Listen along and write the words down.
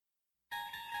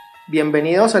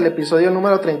Bienvenidos al episodio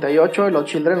número 38 de los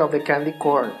Children of the Candy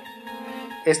Corn.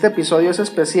 Este episodio es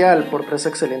especial por tres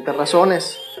excelentes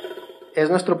razones. Es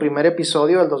nuestro primer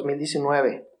episodio del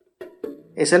 2019.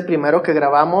 Es el primero que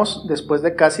grabamos después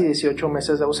de casi 18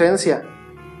 meses de ausencia,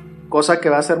 cosa que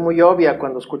va a ser muy obvia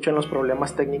cuando escuchen los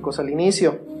problemas técnicos al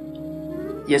inicio.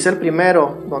 Y es el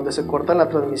primero donde se corta la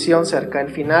transmisión cerca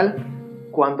del final,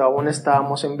 cuando aún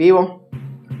estábamos en vivo.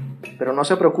 Pero no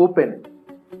se preocupen,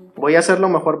 voy a hacer lo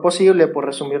mejor posible por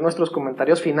resumir nuestros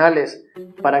comentarios finales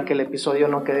para que el episodio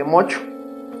no quede mocho.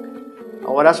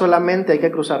 Ahora solamente hay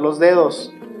que cruzar los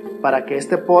dedos para que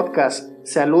este podcast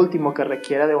sea el último que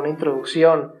requiera de una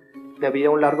introducción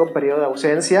debido a un largo periodo de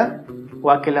ausencia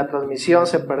o a que la transmisión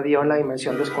se perdió en la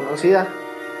dimensión desconocida.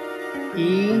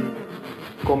 Y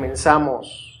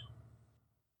comenzamos.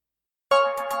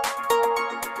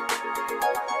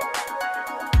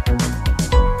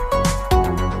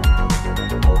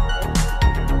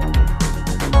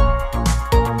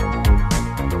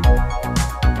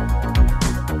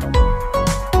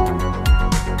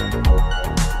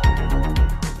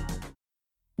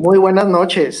 Muy buenas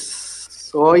noches.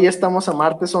 Hoy estamos a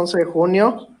martes 11 de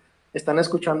junio. Están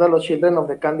escuchando a los Children of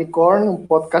the Candy Corn, un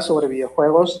podcast sobre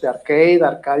videojuegos de arcade,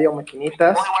 arcadia o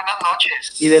maquinitas. Muy buenas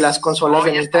noches. Y de las consolas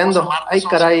de Nintendo. Ay,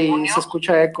 caray, se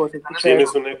escucha eco.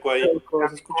 Tienes un eco ahí.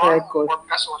 Se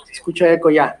escucha eco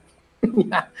ya.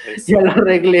 Ya lo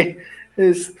arreglé.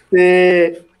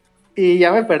 Y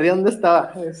ya me perdí dónde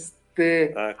estaba.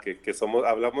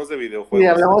 Hablamos de videojuegos. Sí,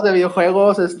 hablamos de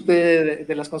videojuegos,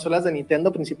 de las consolas de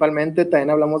Nintendo principalmente.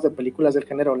 También hablamos de películas del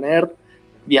género nerd,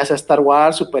 ya sea Star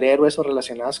Wars, superhéroes o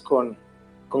relacionadas con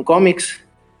cómics.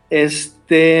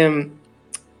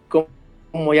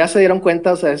 Como ya se dieron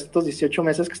cuenta, o sea, estos 18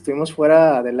 meses que estuvimos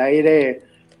fuera del aire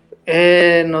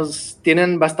nos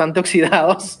tienen bastante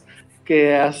oxidados,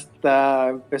 que hasta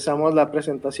empezamos la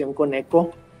presentación con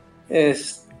eco.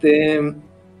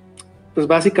 Pues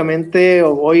básicamente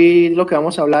hoy lo que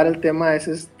vamos a hablar, el tema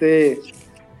es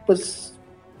pues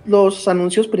los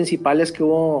anuncios principales que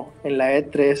hubo en la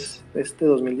E3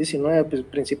 2019, pues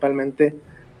principalmente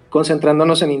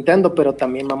concentrándonos en Nintendo, pero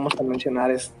también vamos a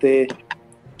mencionar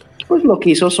pues lo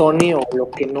que hizo Sony o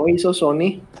lo que no hizo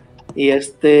Sony y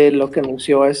lo que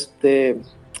anunció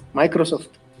Microsoft.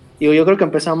 Y yo creo que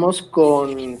empezamos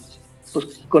con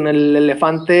el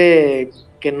elefante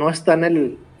que no está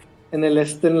en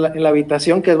la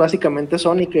habitación, que es básicamente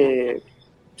Sony, que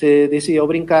se decidió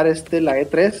brincar la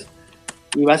E3,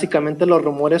 y básicamente los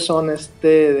rumores son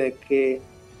de que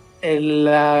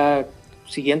la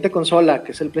siguiente consola,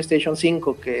 que es el PlayStation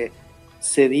 5, que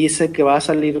se dice que va a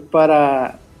salir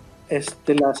para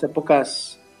las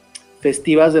épocas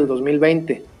festivas del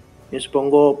 2020, yo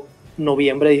supongo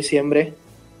noviembre, diciembre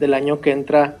del año que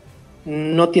entra,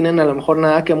 no tienen a lo mejor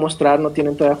nada que mostrar, no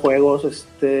tienen todavía juegos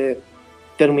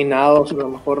terminados, a lo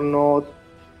mejor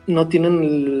no tienen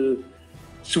el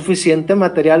suficiente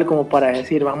material como para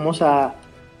decir vamos a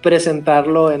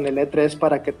presentarlo en el E3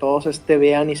 para que todos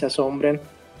vean y se asombren,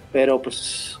 pero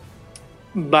pues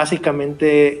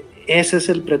básicamente ese es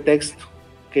el pretexto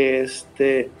que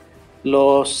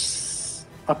los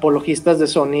apologistas de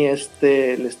Sony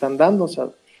le están dando. O sea,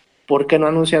 ¿por qué no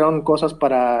anunciaron cosas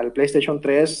para el PlayStation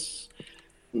 3?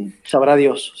 Sabrá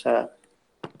Dios, o sea,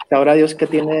 sabrá Dios qué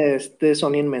tiene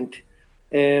Sony en mente.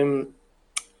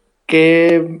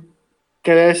 ¿Qué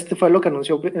fue lo que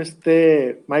anunció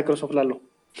Microsoft, Lalo?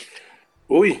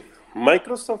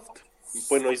 Microsoft,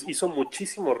 bueno, hizo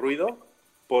muchísimo ruido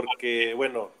porque,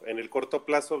 bueno, en el corto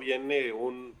plazo viene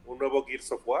un nuevo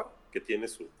Gears of War que tiene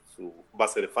su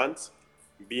base de fans.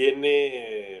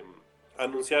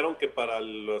 Anunciaron que para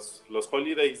los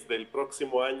holidays del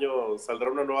próximo año saldrá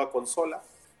una nueva consola,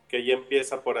 que ya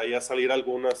empieza por ahí a salir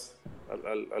algunos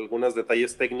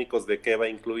detalles técnicos de qué va a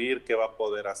incluir, qué va a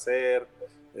poder hacer.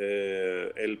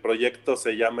 El proyecto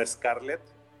se llama Scarlett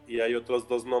y hay otros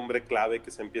dos nombres clave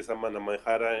que se empiezan a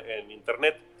manejar en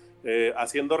internet,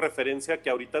 haciendo referencia que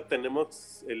ahorita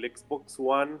tenemos el Xbox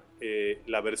One,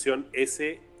 la versión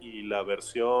S y la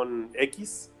versión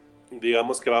X.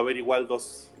 Digamos que va a haber igual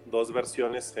dos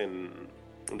versiones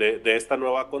de esta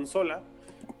nueva consola.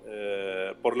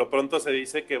 Por lo pronto se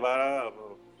dice que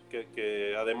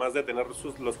además de tener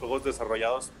los juegos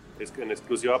desarrollados en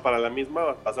exclusiva para la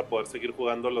misma, vas a poder seguir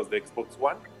jugando los de Xbox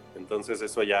One. Entonces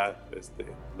eso ya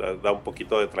da un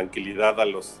poquito de tranquilidad a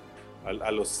los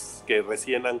que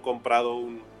recién han comprado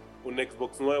un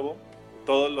Xbox nuevo.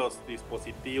 Todos los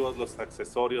dispositivos, los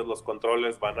accesorios, los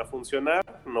controles van a funcionar.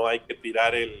 No hay que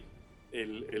tirar el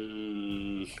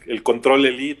control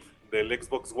Elite del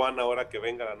Xbox One ahora que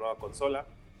venga la nueva consola.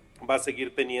 Va a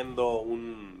seguir teniendo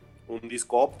un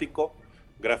disco óptico,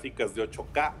 gráficas de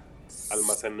 8K,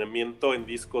 almacenamiento en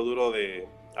disco duro de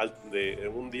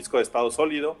un disco de estado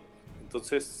sólido.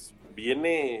 Entonces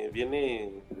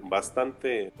viene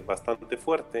bastante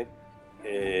fuerte.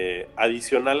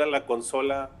 Adicional a la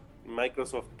consola,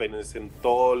 Microsoft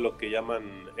presentó lo que llaman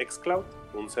xCloud,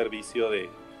 un servicio de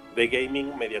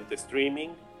gaming mediante streaming.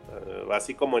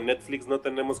 Así como en Netflix no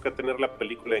tenemos que tener la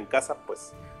película en casa,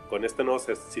 pues con este nuevo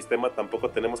sistema tampoco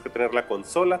tenemos que tener la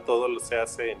consola, todo se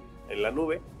hace en la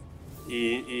nube.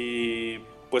 Y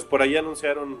pues por ahí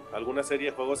anunciaron alguna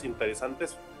serie de juegos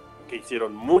interesantes que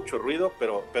hicieron mucho ruido,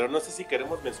 pero no sé si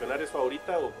queremos mencionar eso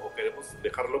ahorita o queremos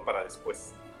dejarlo para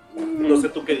después. No sé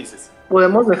tú qué dices.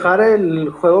 Podemos dejar el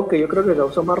juego que yo creo que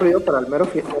causó más ruido para el mero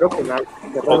final,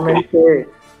 que realmente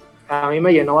a mí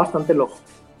me llenó bastante el ojo.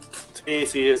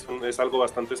 Sí, es algo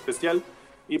bastante especial.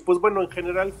 Y pues bueno, en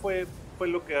general fue de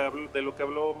lo que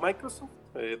habló Microsoft,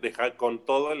 con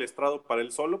todo el estrado para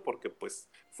él solo, porque pues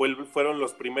fueron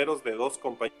los primeros de 2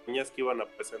 compañías que iban a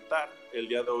presentar. El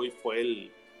día de hoy fue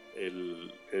el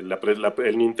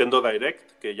Nintendo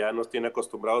Direct, que ya nos tiene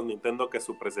acostumbrados Nintendo, que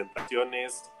su presentación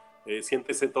es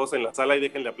siéntese todos en la sala y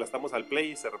le aplastamos al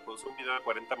play y se reproduce un video de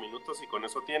 40 minutos y con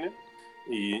eso tienen.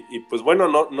 Y pues bueno,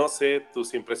 no sé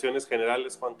tus impresiones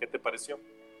generales, Juan, ¿qué te pareció?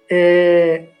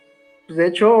 De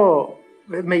hecho,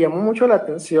 me llamó mucho la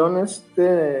atención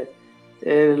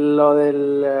lo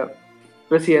del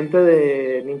presidente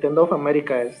de Nintendo of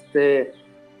America,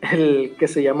 el que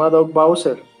se llama Doug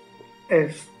Bowser.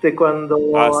 Cuando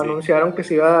anunciaron que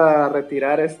se iba a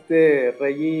retirar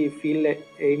Reggie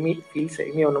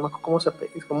Fils-Aimé, o no me acuerdo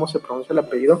cómo se pronuncia el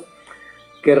apellido,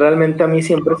 que realmente a mí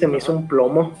siempre se me hizo un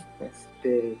plomo.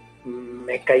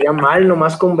 Me caía mal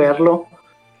nomás con verlo.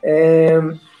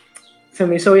 Se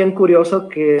me hizo bien curioso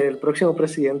que el próximo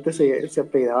presidente se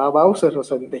apellidaba Bowser. O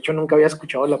sea, de hecho nunca había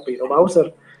escuchado el apellido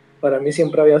Bowser. Para mí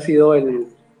siempre había sido el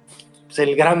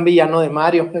gran villano de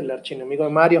Mario, el archienemigo de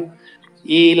Mario.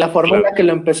 Y la forma en la que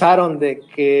lo empezaron, de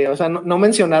que, o sea, no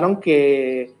mencionaron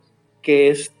que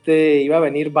iba a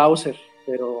venir Bowser,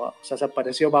 pero, o sea, se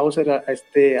apareció Bowser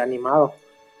animado,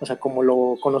 o sea, como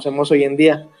lo conocemos hoy en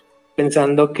día,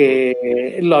 pensando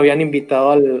que lo habían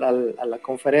invitado a la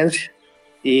conferencia.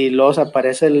 Y luego se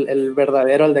aparece el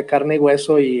verdadero, el de carne y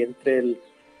hueso, y entre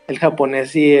el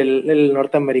japonés y el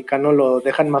norteamericano lo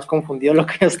dejan más confundido de lo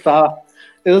que ya estaba.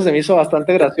 Eso se me hizo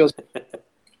bastante gracioso.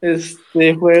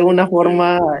 Fue una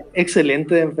forma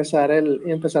excelente de empezar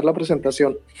la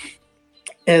presentación.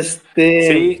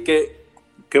 Sí,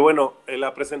 que bueno,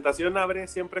 la presentación abre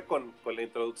siempre con la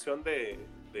introducción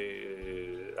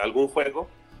de algún juego.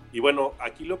 Y bueno,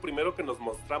 aquí lo primero que nos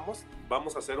mostramos,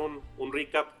 vamos a hacer un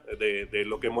recap de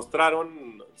lo que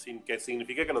mostraron, sin que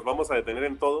signifique que nos vamos a detener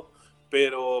en todo.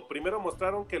 Pero primero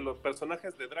mostraron que los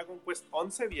personajes de Dragon Quest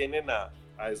 11 vienen a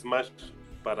Smash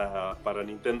para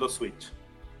Nintendo Switch.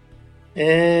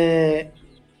 De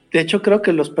hecho, creo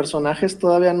que los personajes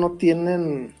todavía no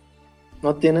tienen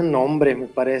nombre, me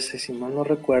parece, si mal no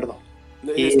recuerdo.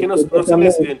 Es que no se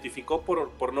les identificó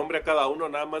por nombre a cada uno,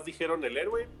 nada más dijeron el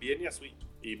héroe viene a Switch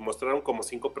y mostraron como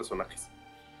 5 personajes.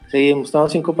 Sí, mostraron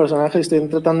 5 personajes, estoy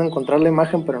tratando de encontrar la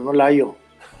imagen, pero no la hallo.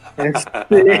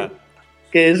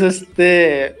 Que es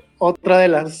otra de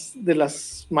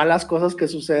las malas cosas que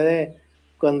sucede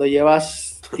cuando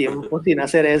llevas tiempo sin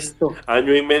hacer esto.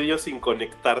 Año y medio sin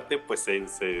conectarte, pues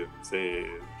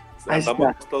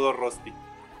andamos todo rusty.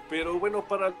 Pero bueno,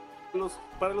 para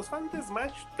los fans de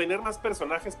Smash, tener más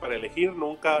personajes para elegir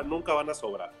nunca van a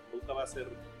sobrar.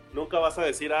 Nunca vas a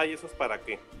decir, ay, eso es para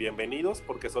qué. Bienvenidos,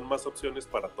 porque son más opciones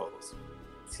para todos.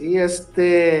 Sí,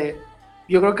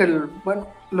 yo creo que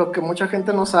lo que mucha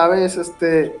gente no sabe es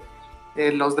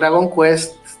los Dragon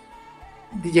Quest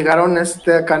llegaron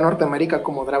acá a Norteamérica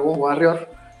como Dragon Warrior.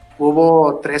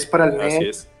 Hubo 3 para el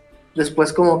NES.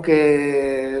 Después como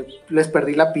que les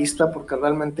perdí la pista porque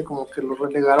realmente como que los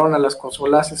relegaron a las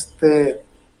consolas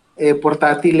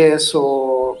portátiles,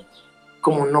 o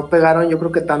como no pegaron yo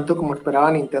creo que tanto como esperaba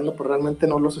Nintendo, pero realmente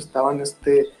no los estaban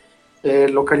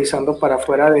localizando para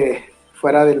fuera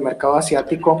del mercado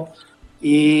asiático.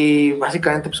 Y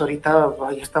básicamente pues ahorita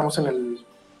ya estamos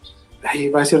ahí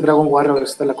va a decir Dragon Warrior,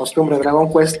 la costumbre,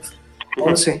 Dragon Quest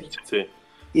 11. Sí.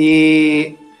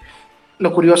 Y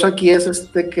lo curioso aquí es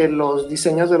que los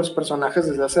diseños de los personajes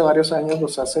desde hace varios años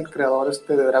los hace el creador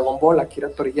de Dragon Ball, Akira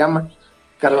Toriyama,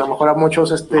 que a lo mejor a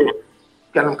muchos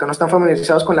que no están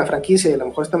familiarizados con la franquicia y a lo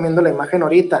mejor están viendo la imagen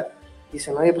ahorita,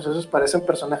 dicen, oye, pues esos parecen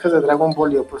personajes de Dragon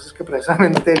Ball. Y pues es que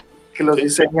precisamente el que los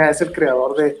diseña es el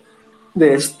creador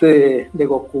de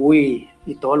Goku y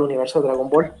todo el universo de Dragon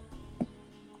Ball.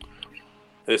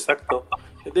 Exacto.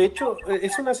 De hecho,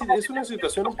 es una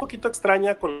situación un poquito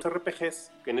extraña con los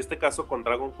RPGs, que en este caso con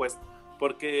Dragon Quest,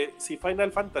 porque si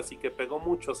Final Fantasy, que pegó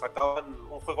mucho, sacaban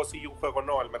un juego sí y un juego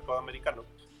no al mercado americano,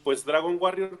 pues Dragon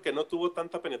Warrior, que no tuvo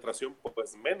tanta penetración,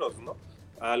 pues menos, ¿no?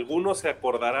 Algunos se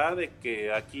acordará de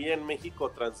que aquí en México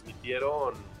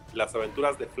transmitieron las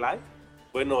aventuras de Fly.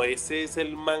 Bueno, ese es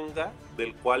el manga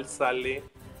del cual sale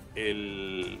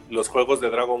los juegos de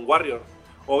Dragon Warrior.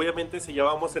 Obviamente si ya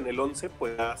vamos en el 11,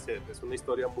 pues es una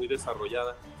historia muy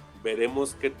desarrollada.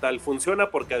 Veremos qué tal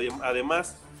funciona, porque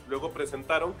además luego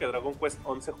presentaron que Dragon Quest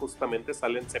 11 justamente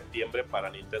sale en septiembre para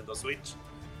Nintendo Switch.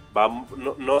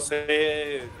 No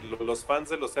sé, los fans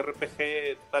de los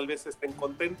RPG tal vez estén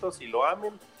contentos y lo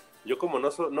amen. Yo como no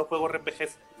juego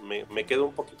RPGs, me quedo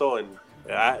un poquito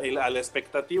a la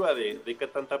expectativa de qué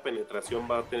tanta penetración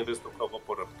va a tener este juego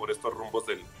por estos rumbos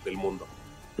del mundo.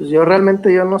 Pues yo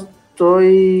realmente no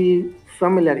estoy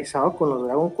familiarizado con los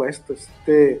Dragon Quest, o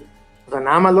sea,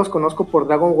 nada más los conozco por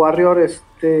Dragon Warrior,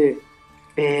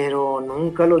 pero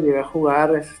nunca los llegué a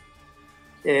jugar.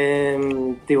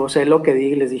 Digo, sé lo que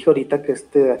les dije ahorita, que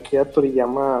Akira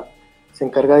Toriyama se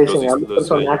encarga de diseñar los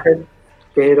personajes,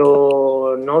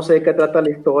 pero no sé qué trata la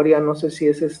historia, no sé si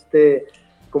es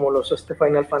como los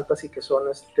Final Fantasy, que son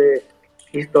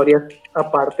historias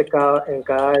aparte en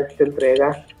cada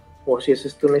entrega, o si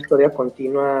es una historia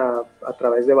continua a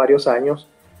través de varios años.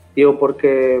 Digo,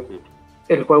 porque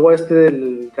el juego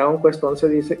del Dragon Quest 11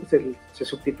 dice, se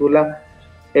subtitula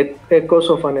Echoes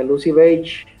of an Elusive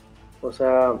Age. O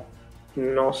sea,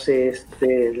 no sé,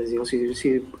 les digo,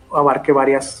 si abarque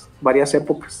varias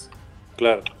épocas.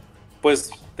 Claro.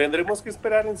 Pues tendremos que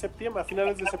esperar en septiembre, a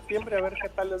finales de septiembre, a ver qué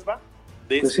tal les va.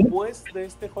 Después de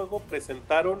este juego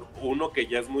presentaron uno que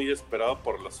ya es muy esperado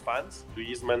por los fans,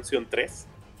 Luigi's Mansion 3.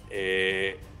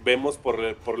 Vemos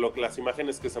por las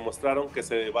imágenes que se mostraron que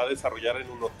se va a desarrollar en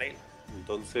un hotel.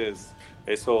 Entonces,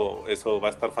 eso va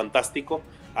a estar fantástico.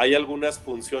 Hay algunas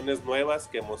funciones nuevas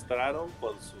que mostraron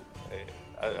con su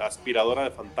aspiradora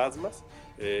de fantasmas.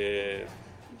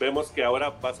 Vemos que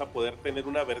ahora vas a poder tener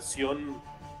una versión,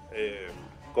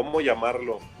 ¿cómo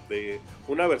llamarlo?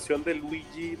 Una versión de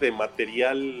Luigi de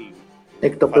material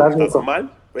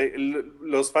fantasmal.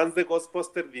 Los fans de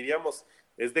Ghostbusters diríamos,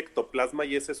 es de ectoplasma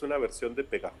y esa es una versión de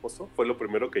pegajoso, fue lo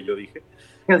primero que yo dije.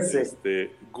 Sí.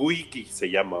 Guigi se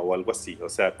llama o algo así, o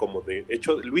sea, como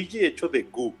Luigi hecho de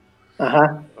goo.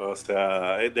 Ajá. O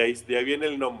sea, de ahí viene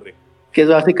el nombre. Que es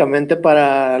básicamente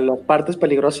para las partes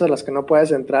peligrosas a las que no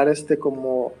puedes entrar,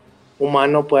 como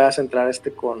humano puedas entrar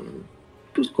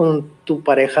con tu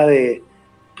pareja de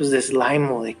slime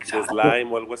o de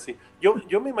slime o algo así.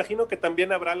 Yo me imagino que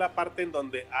también habrá la parte en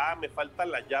donde me falta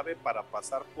la llave para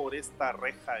pasar por esta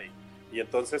reja y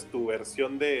entonces tu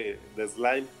versión de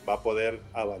slime va a poder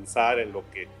avanzar en lo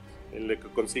que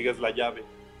consigues la llave.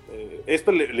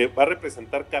 Esto le va a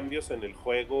representar cambios en el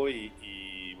juego y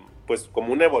pues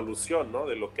como una evolución, ¿no?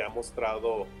 De lo que ha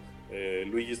mostrado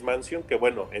Luigi's Mansion, que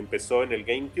bueno, empezó en el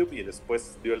GameCube y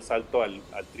después dio el salto al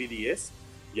 3DS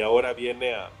y ahora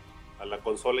viene a la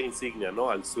consola insignia,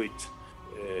 ¿no? Al Switch.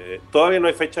 Todavía no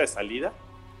hay fecha de salida,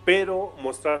 pero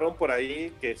mostraron por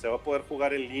ahí que se va a poder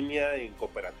jugar en línea, en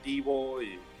cooperativo,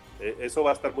 y eso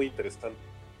va a estar muy interesante.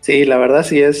 Sí, la verdad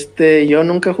sí, yo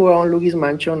nunca he jugado en Luigi's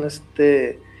Mansion,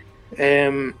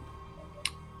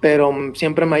 pero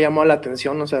siempre me ha llamado la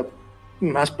atención, o sea,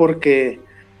 más porque,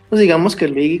 pues digamos que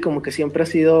el Luigi como que siempre ha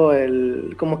sido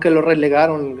como que lo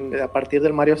relegaron a partir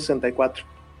del Mario 64.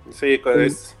 Sí,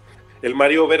 es el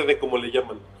Mario verde, como le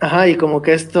llaman. Ajá, y como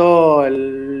que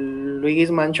el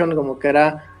Luigi's Mansion como que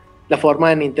era la forma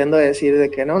de Nintendo de decir de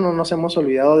que no nos hemos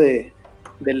olvidado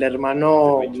del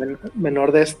hermano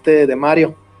menor de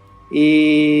Mario.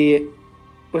 Y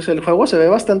pues el juego se ve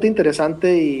bastante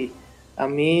interesante y a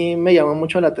mí me llamó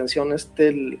mucho la atención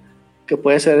que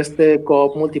puede ser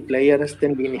co-op multiplayer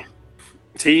en línea.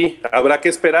 Sí, habrá que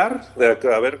esperar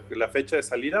a ver la fecha de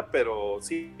salida, pero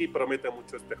sí promete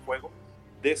mucho este juego.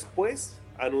 Después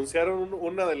anunciaron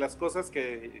una de las cosas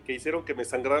que hicieron que me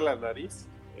sangrara la nariz,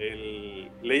 el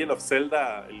Legend of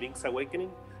Zelda Link's Awakening,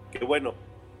 que bueno,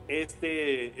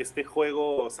 este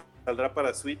juego saldrá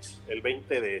para Switch el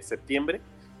 20 de septiembre.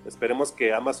 Esperemos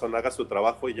que Amazon haga su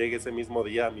trabajo y llegue ese mismo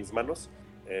día a mis manos.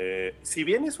 Si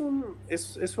bien es un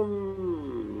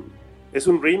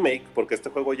remake, porque este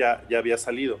juego ya había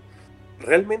salido,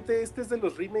 realmente este es de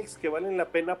los remakes que valen la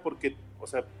pena porque, o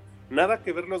sea, nada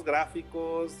que ver los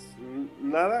gráficos,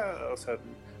 nada, o sea,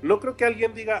 no creo que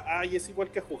alguien diga, es igual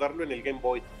que jugarlo en el Game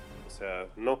Boy. O sea,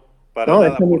 no, para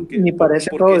nada. Ni parece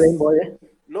todo Game Boy.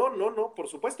 No, por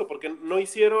supuesto, porque no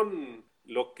hicieron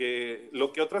lo que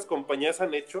otras compañías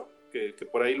han hecho, que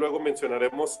por ahí luego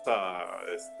mencionaremos a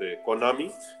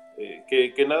Konami,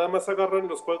 que nada más agarran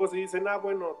los juegos y dicen,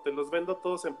 bueno, te los vendo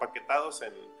todos empaquetados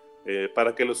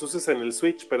para que los uses en el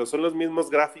Switch, pero son los mismos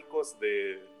gráficos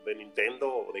de Nintendo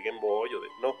o de Game Boy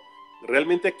no,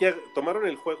 realmente aquí tomaron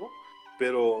el juego,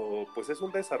 pero pues es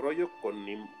un desarrollo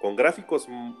con gráficos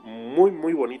muy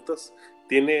muy bonitos.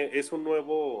 Es un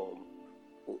nuevo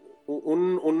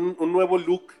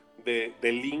look de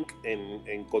Link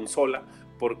en consola,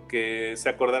 porque se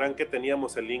acordarán que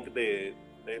teníamos el Link de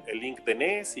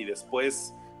NES, y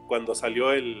después cuando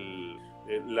salió el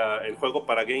juego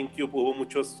para GameCube hubo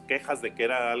muchas quejas de que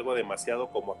era algo demasiado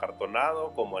como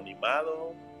acartonado, como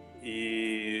animado,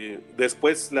 y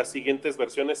después las siguientes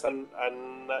versiones han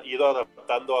ido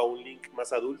adaptando a un Link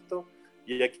más adulto,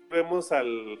 y aquí vemos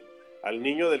al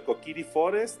niño del Kokiri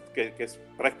Forest, que es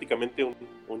prácticamente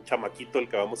un chamaquito el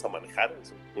que vamos a manejar,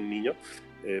 es un niño,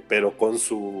 pero con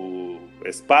su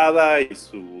espada y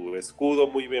su escudo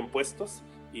muy bien puestos,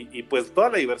 y pues toda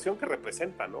la diversión que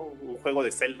representa, ¿no? Un juego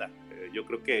de Zelda. Yo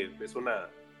creo que es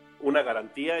una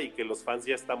garantía, y que los fans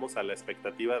ya estamos a la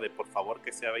expectativa de, por favor,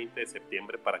 que sea 20 de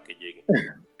septiembre para que llegue.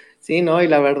 Sí, no, y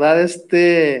la verdad,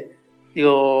 que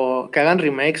hagan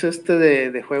remakes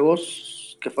de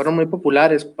juegos que fueron muy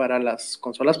populares para las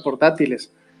consolas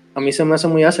portátiles, a mí se me hace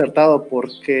muy acertado,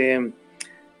 porque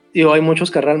hay muchos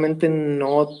que realmente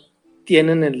no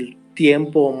tienen el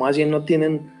tiempo, o más bien no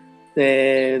tienen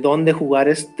dónde jugar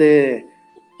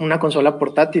una consola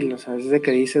portátil. O sea, es de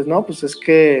que dices, no, pues es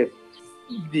que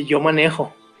yo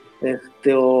manejo,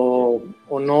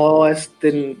 o no,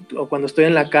 o cuando estoy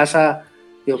en la casa,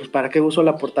 digo, pues para qué uso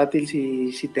la portátil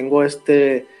si tengo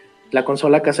la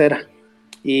consola casera.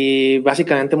 Y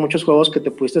básicamente muchos juegos que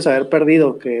te pudiste haber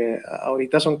perdido, que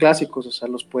ahorita son clásicos, o sea,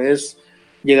 los puedes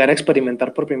llegar a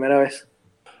experimentar por primera vez.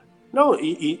 No,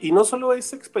 y no solo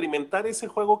es experimentar ese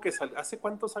juego que ¿hace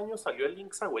cuántos años salió el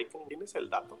Link's Awakening? ¿Tienes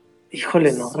el dato?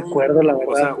 Híjole, no recuerdo, la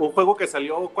verdad. O sea, un juego que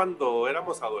salió cuando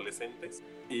éramos adolescentes,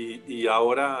 y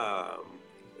ahora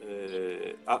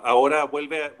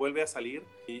vuelve a salir,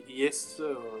 y es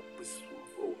pues,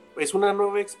 es una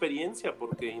nueva experiencia,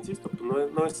 porque, insisto,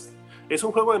 es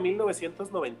un juego de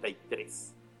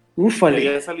 1993. Ufale.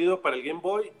 Había salido para el Game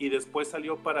Boy y después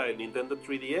salió para el Nintendo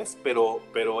 3DS, pero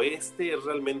es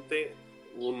realmente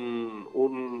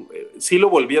sí lo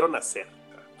volvieron a hacer,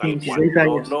 tal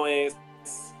cual.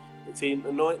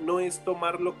 No es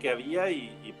tomar lo que había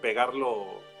y pegarlo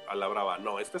a la brava.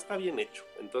 No, esto está bien hecho.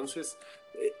 Entonces,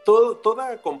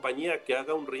 toda compañía que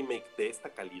haga un remake de esta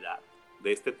calidad,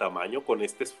 de este tamaño, con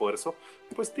este esfuerzo,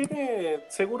 pues tiene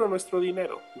seguro nuestro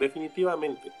dinero,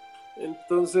 definitivamente.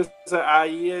 Entonces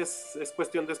ahí es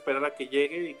cuestión de esperar a que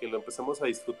llegue y que lo empecemos a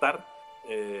disfrutar.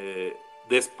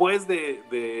 Después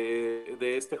de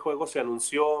este juego se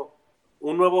anunció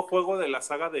un nuevo juego de la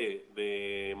saga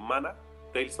de Mana,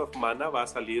 Tales of Mana. Va a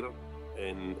salir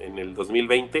en el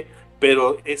 2020,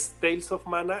 pero es Tales of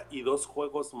Mana y 2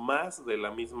 juegos más de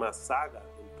la misma saga.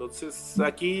 Entonces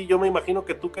aquí yo me imagino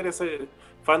que tú, que eres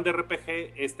fan de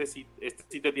RPG, este sí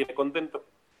te tiene contento.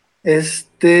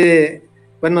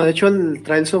 Bueno, de hecho el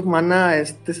Trials of Mana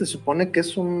se supone que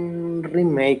es un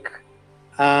remake.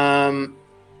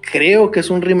 Creo que es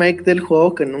un remake del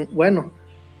juego que no, bueno,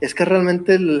 es que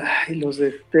realmente los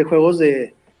de juegos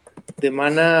de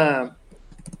Mana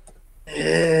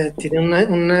tienen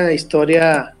una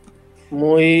historia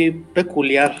muy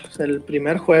peculiar. O sea, el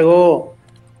primer juego,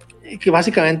 que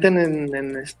básicamente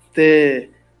en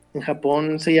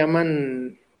Japón se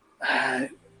llaman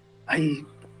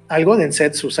algo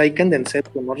Densetsu, Seiken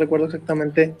Densetsu, no recuerdo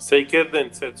exactamente. Seiken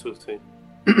Densetsu, sí.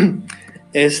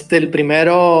 El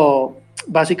primero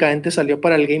básicamente salió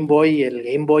para el Game Boy, y el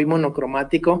Game Boy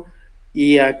monocromático,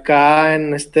 y acá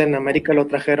en América lo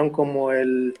trajeron como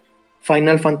el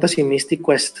Final Fantasy Mystic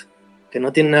Quest, que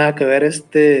no tiene nada que ver,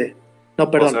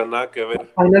 no, perdón. O sea, nada que ver.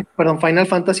 Final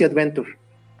Fantasy Adventure.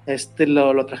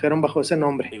 Lo trajeron bajo ese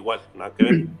nombre. Igual, nada que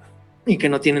ver. Y que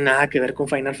no tiene nada que ver con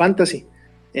Final Fantasy.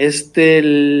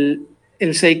 El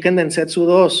Seiken Densetsu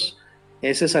 2,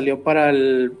 ese salió para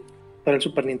el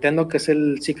Super Nintendo, que es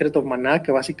el Secret of Mana,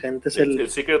 que básicamente es el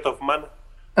Secret of Mana.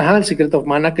 Ajá, el Secret of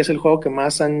Mana, que es el juego que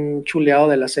más han chuleado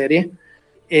de la serie.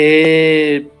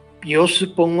 Yo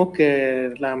supongo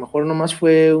que a lo mejor nomás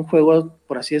fue un juego,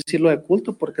 por así decirlo, de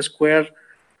culto, porque Square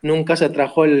nunca se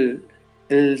trajo el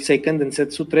Seiken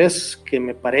Densetsu 3, que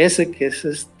me parece que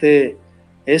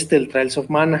es el Trials of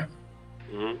Mana.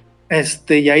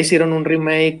 Ya hicieron un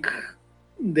remake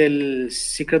del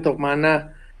Secret of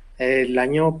Mana el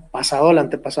año pasado, el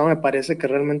antepasado, me parece, que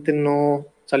realmente no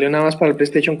salió nada más para el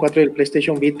PlayStation 4 y el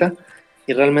PlayStation Vita.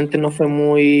 realmente no fue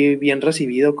muy bien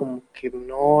recibido, como que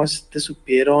no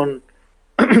supieron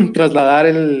trasladar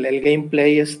el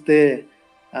gameplay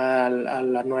a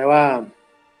la nueva,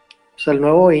 o sea, el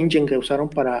nuevo engine que usaron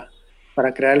para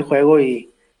crear el juego y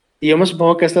yo me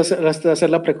supongo que esta va a ser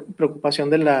la preocupación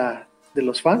de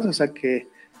los fans, o sea que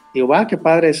digo, va, qué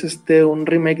padre, es un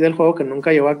remake del juego que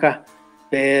nunca llegó acá,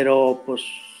 pero pues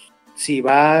si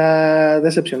va a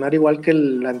decepcionar igual que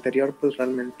el anterior, pues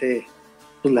realmente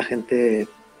pues la gente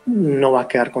no va a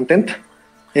quedar contenta.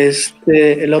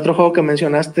 El otro juego que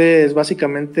mencionaste es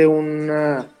básicamente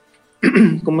una,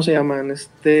 ¿cómo se llaman?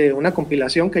 Una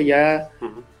compilación que ya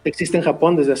existe en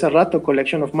Japón desde hace rato,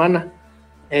 Collection of Mana,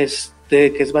 que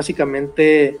es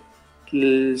básicamente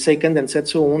el Seiken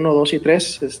Densetsu 1, 2 y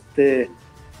 3,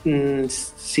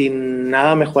 sin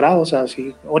nada mejorado, o sea,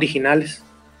 así, originales.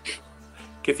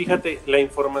 Que fíjate, la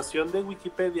información de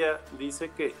Wikipedia dice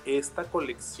que esta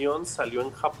colección salió en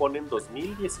Japón en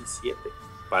 2017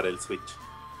 para el Switch.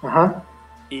 Ajá.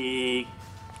 Y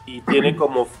tiene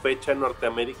como fecha en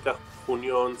Norteamérica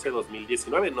junio 11,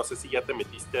 2019. No sé si ya te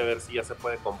metiste a ver si ya se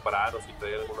puede comprar o si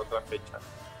trae alguna otra fecha.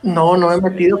 No me he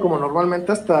metido, como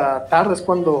normalmente hasta tardes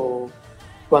cuando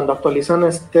actualizan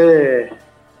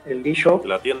el eShop.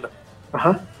 La tienda.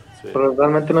 Ajá. Sí. Pero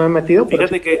realmente no me he metido.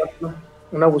 Fíjate que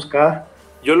una buscada.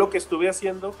 Yo lo que estuve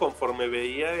haciendo conforme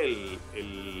veía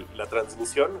la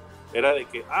transmisión era de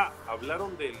que,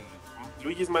 hablaron del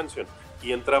Luigi's Mansion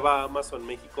y entraba a Amazon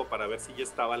México para ver si ya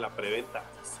estaba la preventa.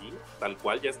 Sí, tal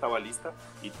cual ya estaba lista.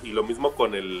 Y lo mismo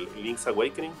con el Link's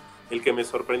Awakening. El que me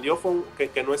sorprendió fue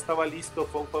que no estaba listo,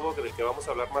 fue un juego del que vamos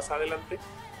a hablar más adelante.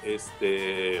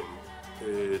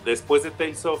 Después de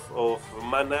Tales of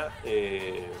Mana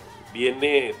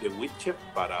viene The Witcher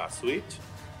para Switch.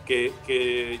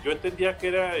 Que yo entendía que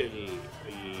era el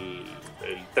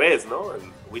 3, ¿no? El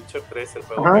Witcher 3, el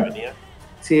juego que venía.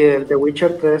 Sí, el The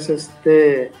Witcher 3,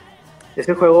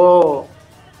 ese juego,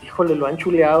 híjole, lo han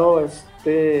chuleado,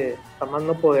 a más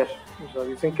no poder. O sea,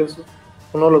 dicen que es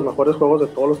uno de los mejores juegos de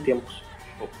todos los tiempos.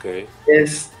 Ok.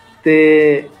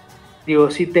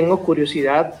 Digo, sí tengo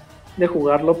curiosidad de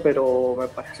jugarlo, pero me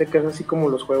parece que es así como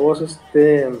los juegos,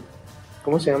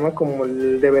 ¿cómo se llama? Como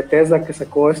el de Bethesda que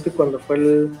sacó cuando fue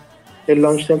el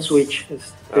launch del Switch.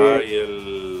 Y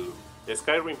el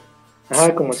Skyrim.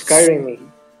 Ajá, como Skyrim.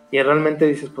 Y realmente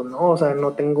dices, pues no, o sea,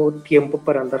 no tengo tiempo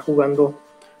para andar jugando.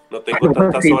 No tengo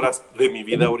tantas horas de mi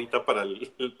vida ahorita para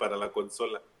la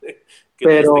consola.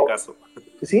 Pero, en este caso.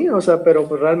 Sí, o sea, pero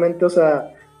pues realmente, o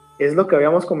sea, es lo que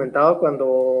habíamos comentado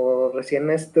cuando recién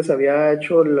se había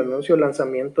hecho el anuncio de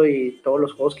lanzamiento y todos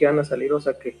los juegos que iban a salir, o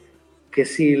sea, que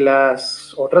si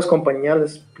las otras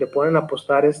compañías le pueden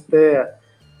apostar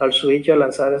al Switch a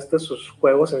lanzar sus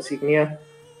juegos insignia,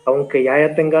 aunque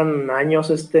ya tengan años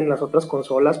en las otras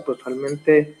consolas, pues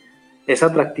realmente es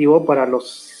atractivo para a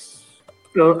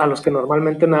los que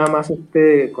normalmente nada más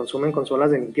consumen consolas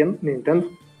de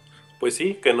Nintendo. Pues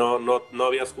sí, que no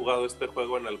habías jugado este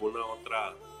juego en alguna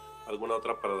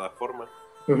otra plataforma.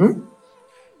 Uh-huh.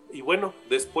 Y bueno,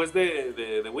 después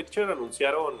de The Witcher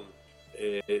anunciaron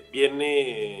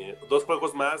viene 2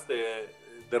 juegos más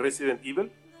de Resident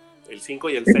Evil, el 5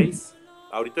 y el 6.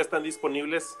 Ahorita están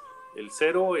disponibles el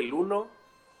 0, el 1,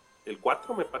 el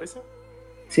 4 me parece.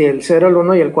 Sí, el 0, el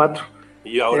 1 y el 4.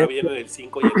 Y ahora vienen el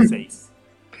 5 y el 6.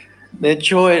 De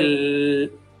hecho,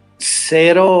 el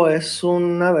 0 es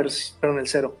una versión, perdón, el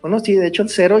 0. Bueno, sí, de hecho el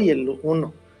 0 y el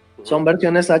 1 son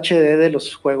versiones HD de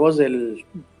los juegos del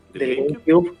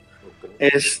GameCube.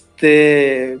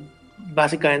 Okay.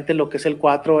 Básicamente lo que es el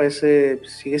 4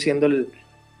 sigue siendo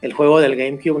el juego del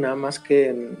GameCube, nada más que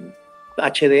en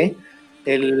HD.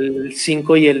 El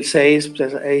 5 y el 6,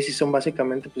 pues ahí sí son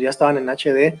básicamente, pues ya estaban en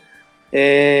HD.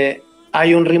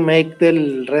 Hay un remake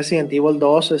del Resident Evil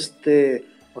 2,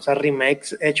 o sea,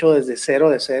 remakes hecho desde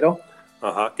cero.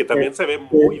 Ajá, que también se ve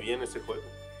muy bien ese juego.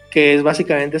 Que es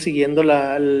básicamente siguiendo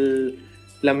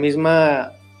la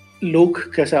misma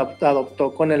look que se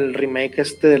adoptó con el remake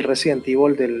del Resident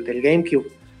Evil del GameCube,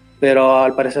 pero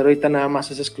al parecer ahorita nada más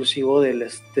es exclusivo del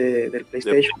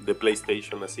PlayStation. De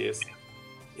PlayStation, así es.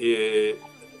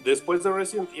 Después de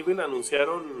Resident Evil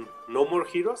anunciaron No More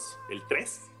Heroes, el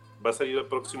 3, va a salir el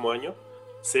próximo año.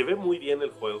 Se ve muy bien el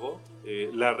juego.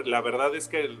 La verdad es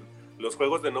que los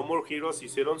juegos de No More Heroes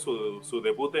hicieron su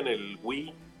debut en el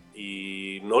Wii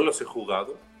y no los he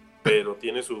jugado, pero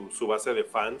tiene su base de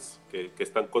fans que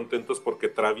están contentos porque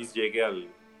Travis llegue al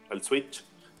Switch.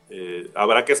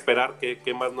 Habrá que esperar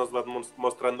qué más nos va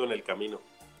mostrando en el camino.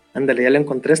 Ándale, ya lo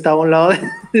encontré, estaba a un lado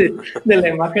de la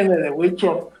imagen de The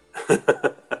Witcher.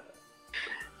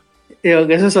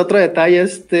 Ese es otro detalle,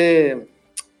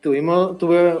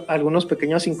 tuve algunos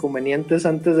pequeños inconvenientes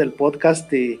antes del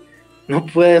podcast y no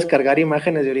pude descargar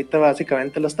imágenes y ahorita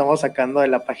básicamente lo estamos sacando de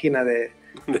la página de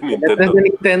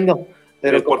Nintendo.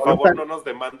 Pero por favor, no nos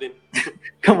demanden.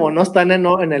 Como no están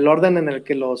en el orden en el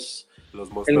que los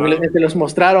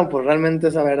mostraron, pues realmente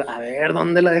es a ver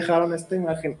dónde la dejaron esta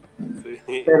imagen.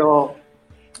 Sí. Pero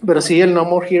sí, el No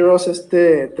More Heroes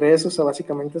 3, o sea,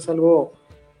 básicamente es algo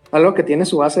que tiene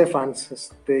su base de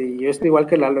fans. Y yo estoy igual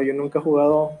que Lalo, yo nunca he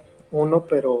jugado uno,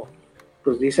 pero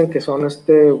pues dicen que son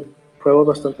juegos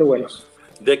bastante buenos.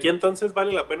 De aquí entonces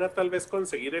vale la pena tal vez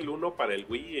conseguir el 1 para el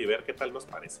Wii y ver qué tal nos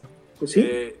parece. Pues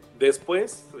sí.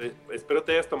 Después, espero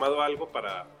te hayas tomado algo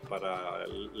para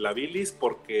la bilis,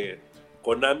 porque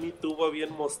Konami tuvo a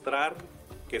bien mostrar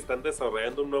que están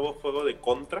desarrollando un nuevo juego de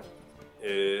Contra.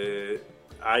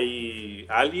 Hay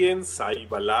aliens, hay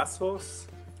balazos,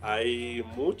 hay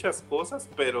muchas cosas,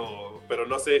 pero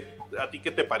no sé, ¿a ti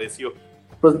qué te pareció?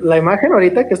 Pues la imagen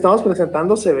ahorita que estamos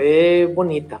presentando se ve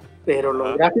bonita, pero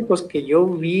los gráficos que yo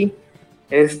vi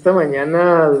esta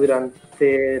mañana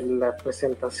durante la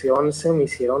presentación se me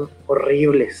hicieron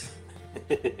horribles.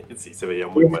 Sí, se veía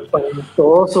muy mal.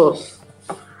 Espantosos.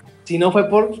 Si no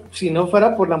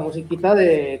fuera por la musiquita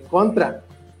de Contra,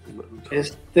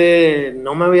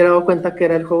 no me hubiera dado cuenta que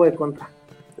era el juego de Contra.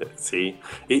 Sí,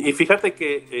 y fíjate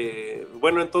que,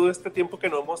 bueno, en todo este tiempo que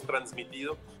no hemos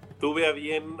transmitido, tuve a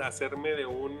bien hacerme de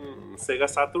un Sega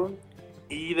Saturn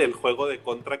y del juego de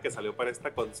Contra que salió para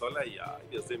esta consola y, ay,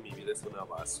 Dios de mi vida, es una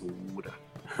basura.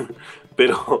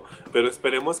 pero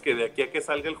esperemos que de aquí a que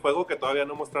salga el juego, que todavía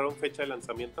no mostraron fecha de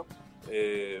lanzamiento,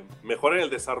 mejoren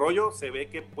el desarrollo. Se ve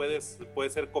que puede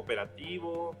ser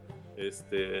cooperativo.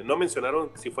 No mencionaron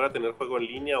si fuera a tener juego en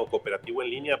línea o cooperativo en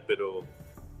línea, pero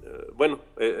bueno,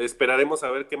 esperaremos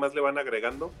a ver qué más le van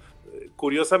agregando.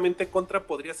 Curiosamente, Contra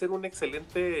podría ser una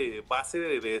excelente base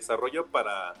de desarrollo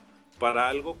para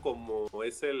algo como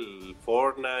es el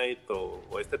Fortnite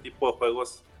o este tipo de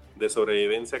juegos de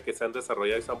sobrevivencia que se han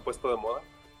desarrollado y se han puesto de moda.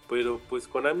 Pero pues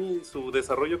Konami, su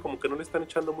desarrollo como que no le están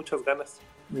echando muchas ganas.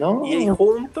 No. Y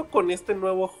junto con este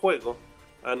nuevo juego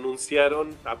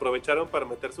aprovecharon para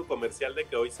meter su comercial de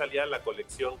que hoy salía la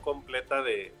colección completa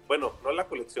bueno, no la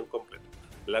colección completa,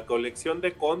 la colección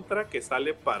de Contra que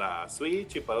sale para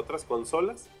Switch y para otras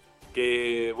consolas,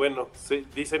 que bueno,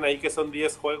 dicen ahí que son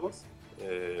 10 juegos.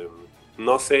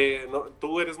 No sé,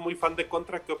 tú eres muy fan de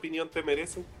Contra, ¿qué opinión te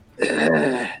merece?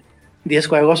 10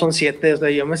 juegos son 7, o sea,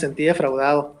 yo me sentí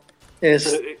defraudado.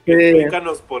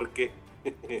 Explícanos por qué.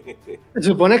 Se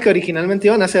supone que originalmente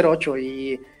iban a ser 8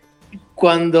 y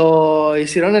cuando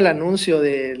hicieron el anuncio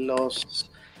de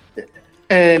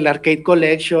el Arcade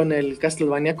Collection, el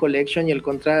Castlevania Collection y el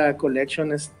Contra Collection,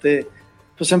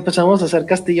 pues empezamos a hacer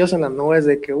castillos en las nubes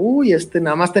de que,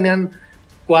 nada más tenían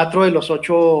 4 de los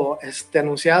 8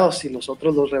 anunciados y los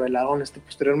otros los revelaron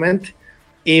posteriormente.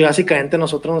 Y básicamente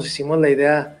nosotros nos hicimos la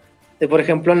idea de, por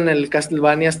ejemplo, en el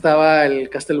Castlevania estaba el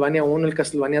Castlevania 1, el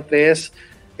Castlevania 3,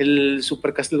 el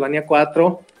Super Castlevania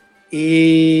 4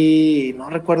 y no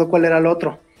recuerdo cuál era el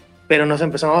otro. Pero nos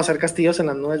empezamos a hacer castillos en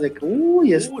las nubes de que,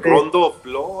 Rondo of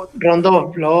Blood,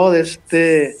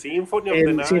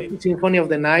 Symphony of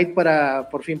the Night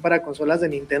por fin para consolas de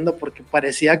Nintendo, porque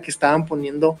parecía que estaban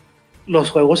poniendo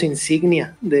los juegos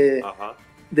insignia de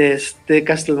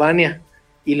Castlevania.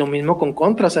 Y lo mismo con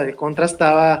Contra, o sea, el Contra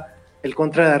estaba el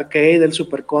Contra de Arcade, el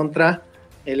Super Contra,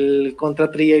 el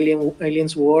Contra 3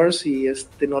 Aliens Wars y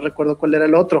no recuerdo cuál era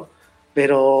el otro.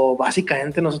 Pero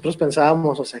básicamente nosotros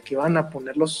pensábamos, o sea, que iban a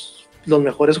poner los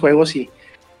mejores juegos y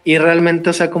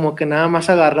realmente, o sea, como que nada más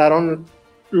agarraron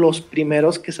los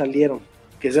primeros que salieron,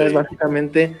 que esa es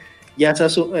básicamente, ya sea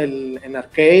en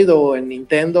Arcade o en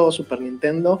Nintendo o Super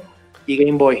Nintendo y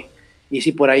Game Boy. Y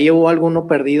si por ahí hubo alguno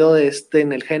perdido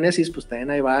en el Genesis, pues también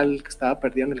ahí va el que estaba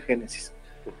perdido en el Genesis.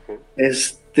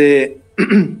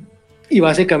 Y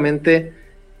básicamente,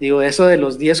 digo, eso de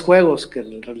los 10 juegos, que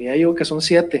en realidad digo que son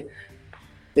 7,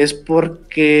 es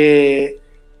porque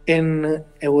en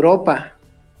Europa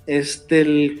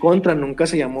el Contra nunca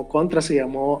se llamó Contra, se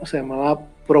llamaba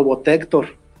Probotector,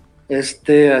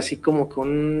 así como que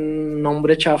un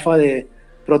nombre chafa de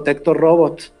Protector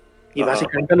Robot, y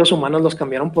básicamente los humanos los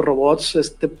cambiaron por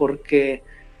robots, porque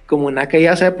como en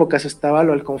aquellas épocas estaba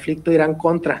el conflicto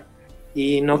Irán-Contra,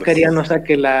 y no querían, o sea,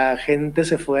 que la gente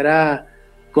se fuera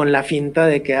con la finta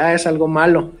de que es algo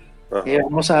malo.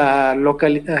 Vamos a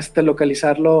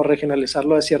localizarlo o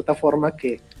regionalizarlo de cierta forma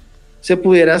que se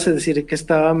pudiera decir que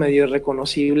estaba medio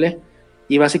irreconocible,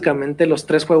 y básicamente los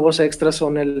 3 juegos extras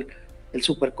son el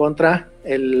Super Contra,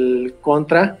 el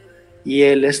Contra y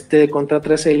el Contra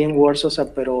 3 Alien Wars, o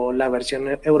sea, pero la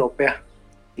versión europea.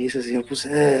 Y dices, pues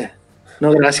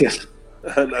No, gracias.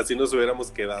 Así nos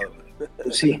hubiéramos quedado.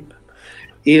 Pues sí.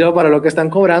 Y luego para lo que están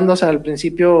cobrando, o sea, al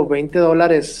principio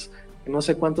 $20, no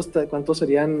sé cuántos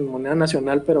serían moneda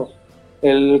nacional, pero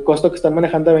el costo que están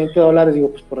manejando de $20,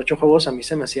 digo, pues por 8 juegos a mí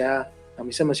se me hacía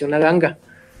una ganga.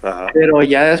 Ajá. Pero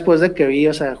ya después de que vi,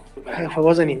 o sea,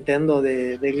 juegos de Nintendo,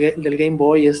 del Game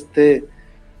Boy,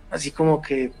 así como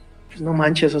que, pues no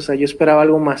manches, o sea, yo esperaba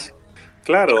algo más.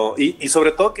 Claro, y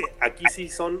sobre todo que aquí sí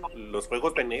son los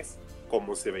juegos de NES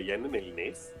como se veían en el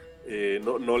NES.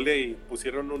 No le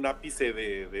pusieron un ápice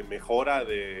de mejora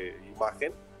de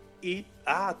imagen. Y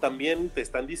también te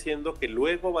están diciendo que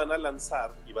luego van a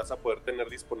lanzar y vas a poder tener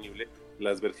disponible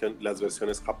las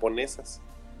versiones japonesas.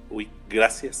 Uy,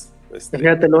 gracias.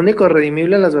 Fíjate, lo único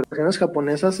redimible de las versiones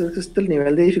japonesas es el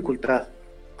nivel de dificultad.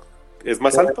 ¿Es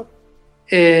más alto?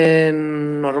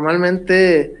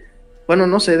 Normalmente, bueno,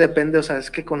 no sé, depende, o sea,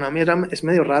 es que Konami es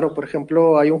medio raro. Por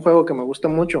ejemplo, hay un juego que me gusta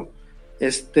mucho,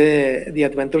 The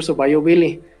Adventures of Bayou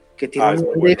Billy, que tiene un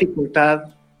nivel de dificultad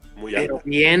muy pero alta,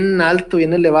 bien alto,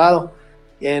 bien elevado.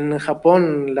 En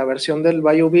Japón, la versión del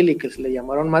Bayou Billy, que se le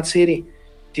llamaron Mad City,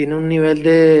 tiene un nivel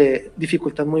de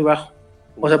dificultad muy bajo.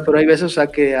 O sea, pero hay veces, o sea,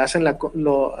 que hacen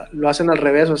lo hacen al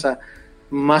revés, o sea,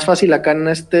 más fácil acá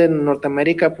en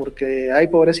Norteamérica porque hay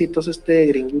pobrecitos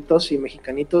gringuitos y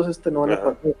mexicanitos no van a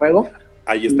poder el juego.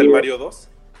 Ahí está el Mario 2.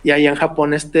 Y allá en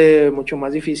Japón mucho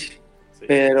más difícil. Sí,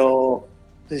 pero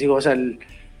les digo, o sea,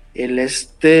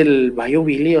 el Bayou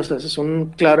Billy, o sea, ese es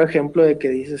un claro ejemplo de que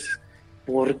dices,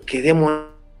 ¿por qué demonios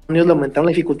le aumentaron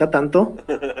la dificultad tanto?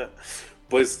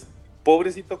 Pues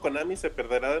pobrecito Konami se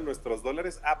perderá de nuestros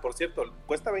dólares. Por cierto,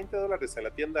 cuesta $20 en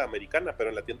la tienda americana, pero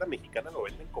en la tienda mexicana lo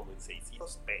venden como en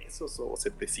 $600 o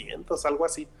 700, algo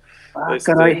así.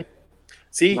 Caray.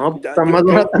 Sí, no, está más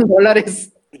barato en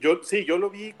dólares. Yo lo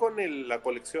vi con la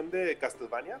colección de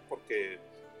Castlevania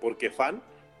porque fan,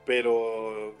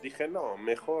 pero dije, no,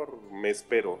 mejor me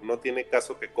espero, no tiene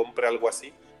caso que compre algo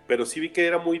así, pero sí vi que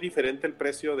era muy diferente el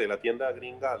precio de la tienda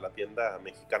gringa a la tienda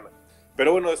mexicana.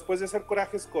 Pero bueno, después de hacer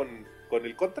corajes con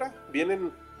el Contra,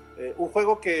 vienen un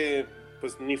juego que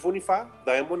pues ni fu ni fa,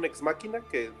 Daemon Ex Machina,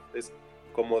 que es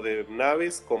como de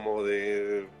naves, como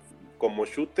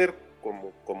shooter,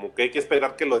 como que hay que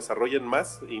esperar que lo desarrollen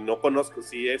más, y no conozco,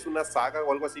 si es una saga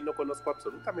o algo así, no conozco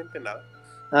absolutamente nada.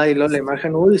 Y luego la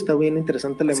imagen, está bien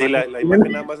interesante la imagen. Sí, la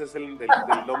imagen nada más es el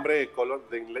nombre de color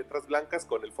de letras blancas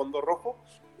con el fondo rojo,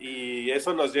 y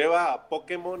eso nos lleva a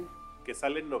Pokémon que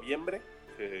sale en noviembre,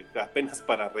 apenas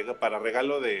para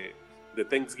regalo de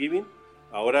Thanksgiving.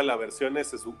 Ahora la versión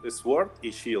es Sword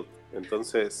y Shield,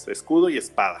 entonces escudo y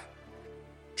espada.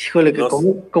 Híjole, que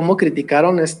cómo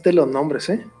criticaron los nombres,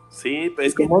 ¿eh? Sí,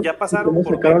 es que ya pasaron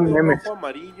por verde, rojo,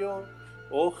 amarillo,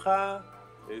 hoja,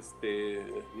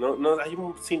 no hay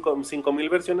 5,000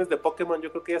 versiones de Pokémon.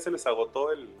 Yo creo que ya se les agotó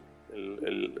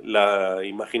la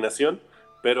imaginación,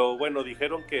 pero bueno,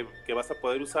 dijeron que vas a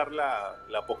poder usar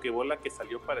la Pokébola que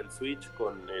salió para el Switch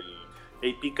con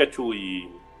el Pikachu y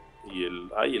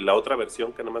la otra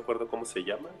versión que no me acuerdo cómo se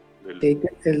llama.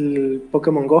 El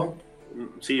Pokémon Go.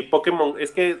 Sí, Pokémon,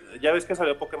 es que ya ves que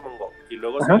salió Pokémon Go y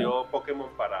luego salió Pokémon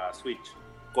para Switch.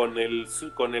 Con el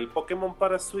Pokémon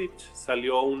para Switch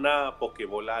salió una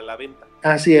Pokébola a la venta.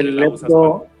 Sí, el Let's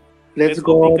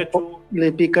Go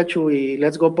Pikachu y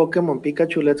Let's Go Pokémon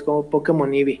Pikachu, Let's Go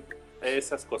Pokémon Eevee.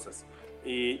 Esas cosas.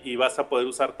 Y vas a poder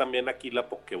usar también aquí la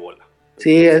Pokébola.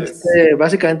 Sí,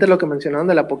 básicamente lo que mencionaron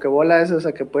de la Pokébola es, o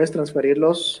sea, que puedes transferir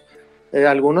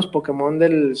algunos Pokémon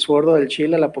del Sword o del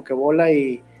Shield a la Pokébola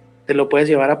y te lo puedes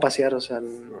llevar a pasear, o sea,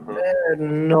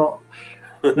 no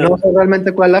sé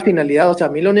realmente cuál es la finalidad, o sea,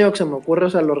 a mí lo único que se me ocurre, o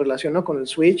sea, lo relaciono con el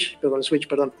Switch,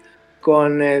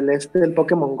 con el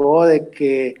Pokémon Go, de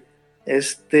que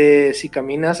si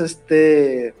caminas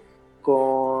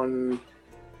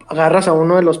agarras a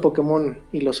uno de los Pokémon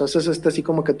y los haces así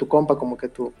como que tu compa, como que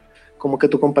tu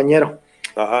compañero.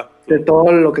 Ajá. De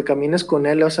todo lo que camines con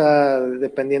él, o sea,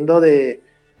 dependiendo de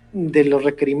los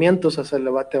requerimientos, o sea,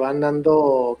 te van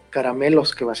dando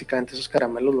caramelos, que básicamente esos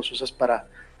caramelos los usas para,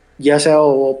 ya sea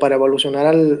o para evolucionar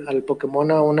al Pokémon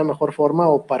a una mejor forma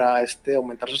o para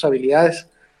aumentar sus habilidades.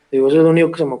 Digo, eso es lo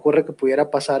único que se me ocurre que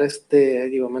pudiera pasar,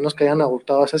 menos que hayan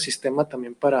adoptado ese sistema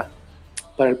también para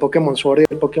el Pokémon Sword y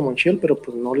el Pokémon Shield, pero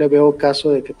pues no le veo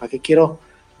caso de que para qué quiero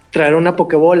traer una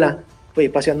Pokébola pues,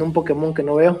 paseando un Pokémon que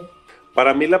no veo.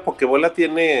 Para mí la Pokébola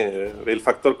tiene el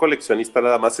factor coleccionista,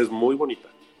 nada más, es muy bonita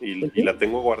y la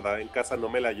tengo guardada en casa, no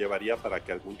me la llevaría para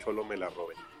que algún cholo me la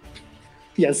robe.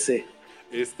 Ya sé.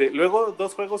 Luego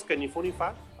dos juegos que ni fu ni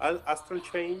fa, Astral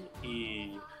Chain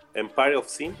y Empire of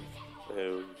Sin.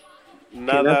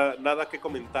 nada que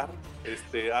comentar.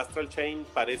 Astral Chain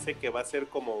parece que va a ser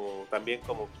como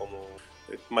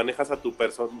manejas a tu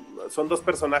persona. Son dos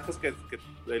personajes que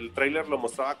el tráiler lo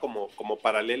mostraba como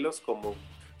paralelos, como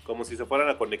si se fueran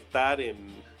a conectar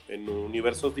en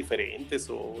universos diferentes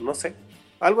o no sé.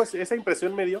 Algo así, esa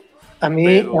impresión me dio. A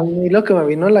mí lo que me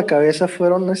vino a la cabeza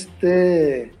fueron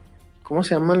 ¿cómo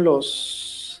se llaman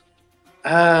los?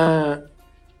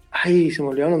 Ay, se me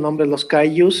olvidaron los nombres, los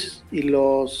Kaijus y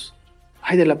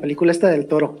de la película esta del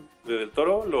Toro. Del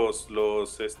Toro, los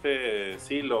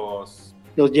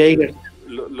Jaeger.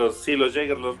 Los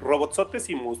Jaeger, los robotsotes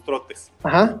y monstruotes.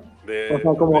 Ajá. O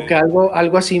sea, como que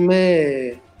algo así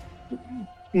me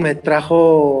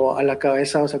trajo a la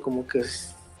cabeza, o sea, como que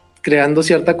creando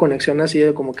cierta conexión así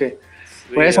de como que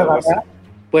puedes agarrar,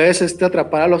 puedes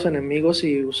atrapar a los enemigos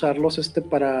y usarlos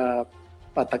para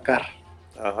atacar.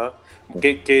 Ajá.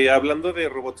 Que hablando de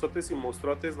robotsotes y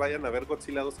monstruotes, vayan a ver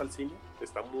Godzilla 2 al cine.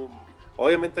 Está muy...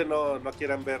 Obviamente no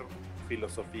quieran ver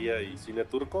filosofía y cine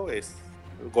turco, es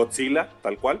Godzilla,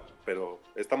 tal cual, pero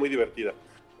está muy divertida.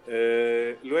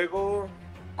 Luego...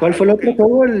 ¿Cuál fue el otro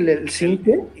juego? ¿El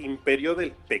 5? Imperio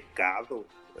del Pecado.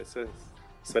 Ese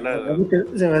suena...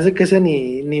 Se me hace que esa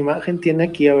ni imagen tiene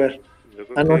aquí, a ver.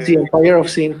 Sí, Empire of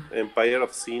Sin. Empire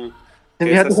of Sin.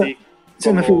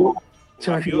 Se me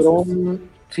figuró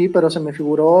sí, pero se me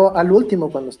figuró al último,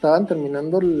 cuando estaban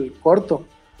terminando el corto,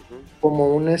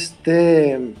 como un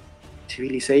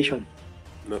Civilization.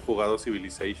 No he jugado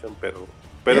Civilization, pero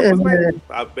pues bueno,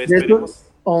 esperemos.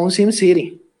 O un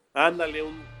SimCity. Ándale,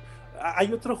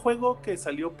 hay otro juego que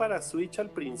salió para Switch al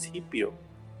principio,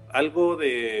 algo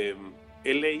de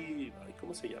LA,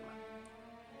 ¿cómo se llama?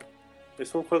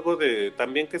 Es un juego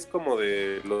también que es como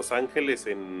de Los Ángeles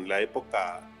en la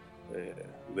época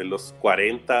de los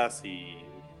 40s y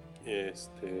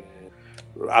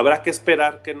habrá que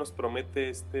esperar qué nos promete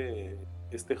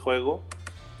este juego,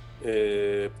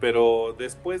 pero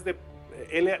después de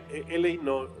LA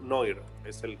Noire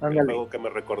es el juego que me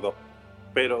recordó,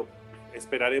 pero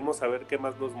esperaremos a ver qué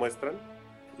más nos muestran.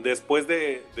 Después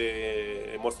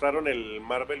mostraron el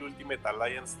Marvel Ultimate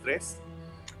Alliance 3,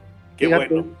 que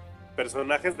bueno,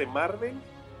 personajes de Marvel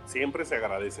siempre se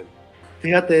agradecen.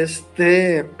 Fíjate,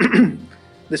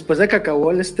 después de que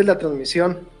acabó la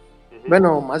transmisión,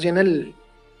 bueno, más bien el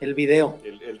video.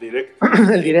 El direct.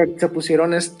 El direct, se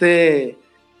pusieron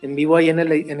en vivo ahí en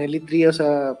el E3, o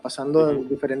sea, pasando en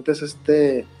diferentes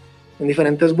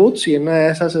booths, y en una de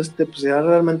esas, pues ya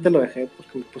realmente lo dejé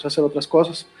porque me puse a hacer otras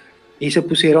cosas. Y se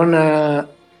pusieron a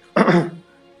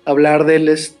hablar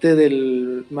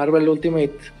del Marvel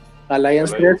Ultimate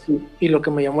Alliance 3, y lo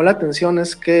que me llamó la atención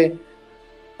es que,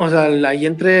 o sea, ahí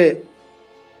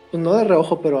pues no de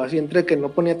reojo, pero así entre que no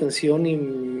ponía atención y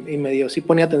medio sí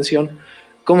ponía atención,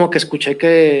 como que escuché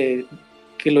que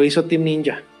lo hizo Team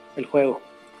Ninja, el juego.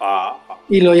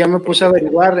 Y luego ya me puse a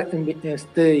averiguar,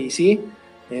 y sí,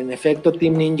 en efecto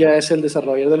Team Ninja es el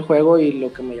desarrollador del juego, y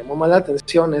lo que me llamó más la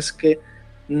atención es que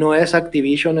no es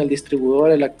Activision el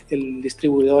distribuidor, el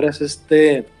distribuidor es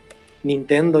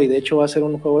Nintendo, y de hecho va a ser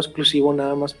un juego exclusivo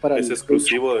nada más para el Switch. Es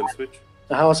exclusivo del Switch.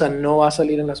 Ajá, o sea, no va a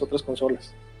salir en las otras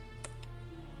consolas.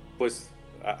 Pues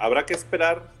habrá que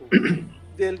esperar.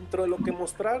 Dentro de lo que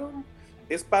mostraron,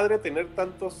 es padre tener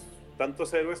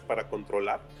tantos héroes para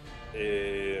controlar.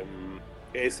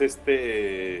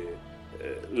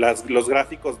 Los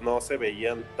gráficos no se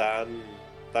veían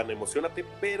tan emocionantes,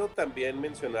 pero también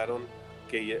mencionaron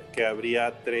que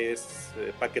habría 3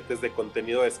 paquetes de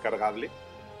contenido descargable,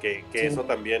 que sí. Eso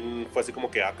también fue así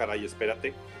como que, caray,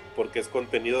 espérate, porque es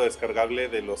contenido descargable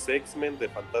de los X-Men, de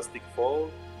Fantastic Four.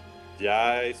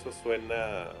 Ya eso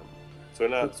suena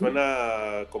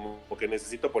como que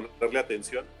necesito ponerle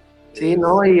atención. Sí,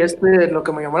 no, y lo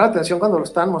que me llamó la atención cuando lo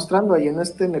estaban mostrando ahí en el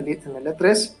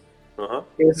E3, uh-huh,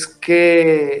 es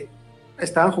que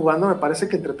estaban jugando, me parece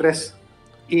que entre 3.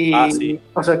 Y, sí.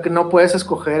 O sea, que no puedes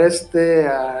escoger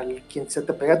al quien se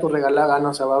te pega tu regala gana,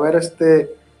 o sea, va a haber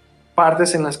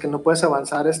partes en las que no puedes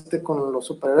avanzar con los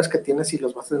superhéroes que tienes, y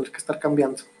los vas a tener que estar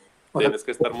cambiando. Tienes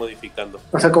que estar modificando.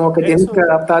 O sea, como que tienes que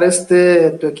adaptar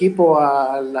tu equipo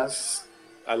a la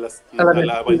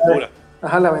aventura.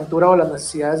 Ajá, la aventura o las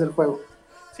necesidades del juego.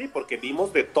 Sí, porque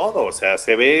vimos de todo, o sea,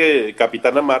 se ve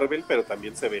Capitana Marvel, pero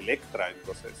también se ve Electra,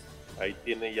 entonces ahí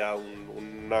tiene ya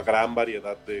una gran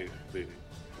variedad de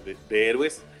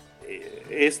héroes.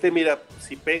 Mira,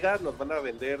 si pega, nos van a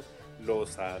vender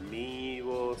los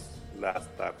amigos, las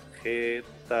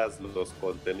tarjetas, los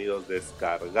contenidos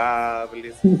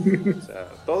descargables, o sea,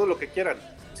 todo lo que quieran.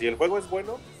 Si el juego es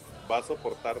bueno, va a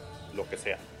soportar lo que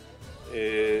sea.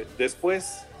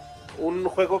 Después un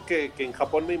juego que en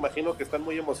Japón me imagino que están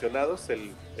muy emocionados,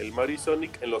 el Mario y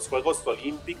Sonic en los Juegos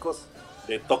Olímpicos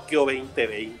de Tokio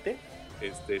 2020.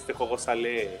 Este juego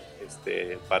sale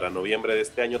para noviembre de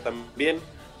este año también.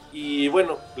 Y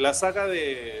bueno, la saga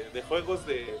de juegos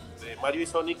de Mario y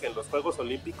Sonic en los Juegos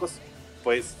Olímpicos,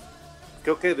 pues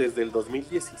creo que desde el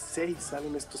 2016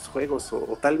 salen estos juegos,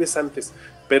 o tal vez antes,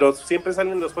 pero siempre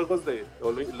salen los juegos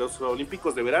los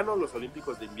olímpicos de verano, los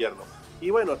olímpicos de invierno. Y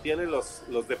bueno, tienen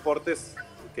los deportes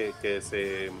que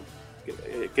se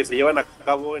llevan a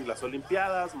cabo en las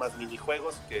olimpiadas, más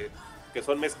minijuegos que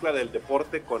son mezcla del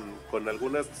deporte con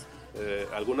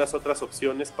algunas otras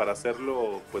opciones para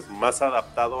hacerlo pues más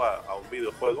adaptado a un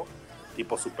videojuego,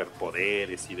 tipo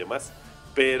superpoderes y demás.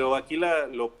 Pero aquí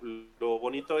lo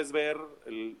bonito es ver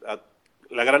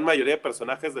la gran mayoría de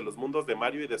personajes de los mundos de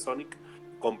Mario y de Sonic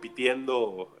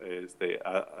compitiendo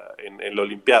en la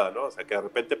Olimpiada, ¿no? O sea, que de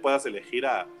repente puedas elegir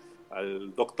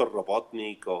al Dr.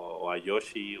 Robotnik o a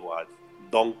Yoshi o a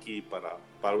Donkey para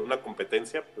una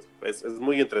competencia, pues es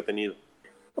muy entretenido.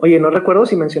 Oye, no recuerdo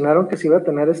si mencionaron que se iba a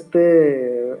tener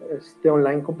este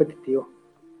online competitivo.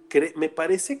 Me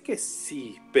parece que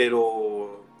sí,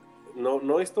 pero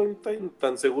no estoy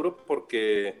tan seguro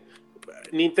porque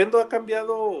Nintendo ha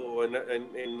cambiado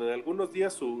en algunos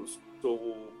días su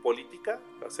política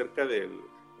acerca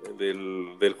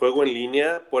del juego en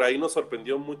línea. Por ahí nos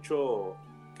sorprendió mucho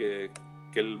que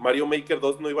el Mario Maker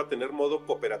 2 no iba a tener modo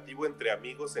cooperativo entre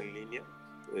amigos en línea.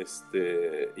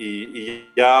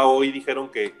 Y ya hoy dijeron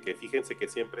que fíjense que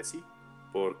siempre sí,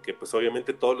 porque pues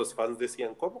obviamente todos los fans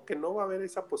decían, ¿cómo que no va a haber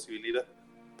esa posibilidad?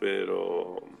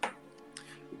 Pero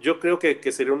yo creo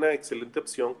que sería una excelente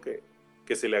opción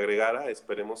que se le agregara.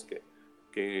 Esperemos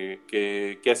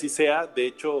que así sea. De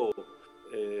hecho,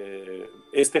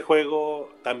 este juego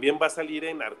también va a salir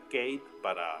en arcade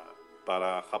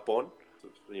para Japón.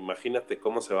 Imagínate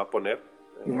cómo se va a poner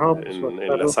No, pues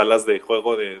en las salas de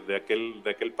juego de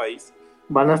aquel país.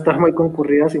 Van a estar muy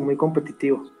concurridas y muy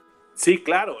competitivos. Sí,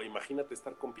 claro, imagínate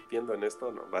estar compitiendo en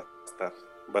esto, ¿no? Va a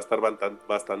estar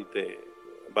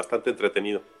bastante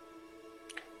entretenido.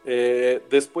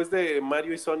 Después de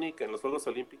Mario y Sonic en los Juegos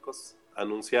Olímpicos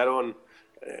anunciaron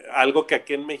algo que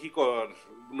aquí en México,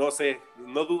 no sé,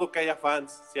 no dudo que haya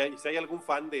fans. Si hay algún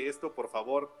fan de esto, por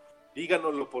favor,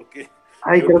 díganoslo, porque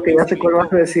ay, creo que ya sé cuál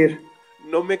vas a decir.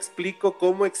 No me explico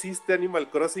cómo existe Animal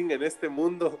Crossing en este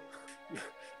mundo.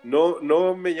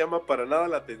 No me llama para nada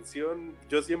la atención.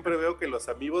 Yo siempre veo que los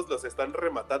amigos los están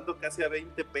rematando casi a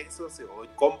 20 pesos. O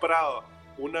compra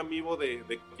un amiibo de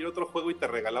cualquier otro juego y te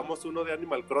regalamos uno de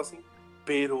Animal Crossing.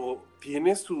 Pero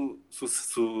tiene su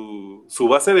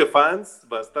base de fans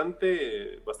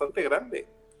bastante grande.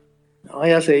 No,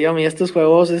 ya sé, a mí estos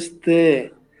juegos,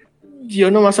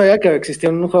 yo nomás sabía que existía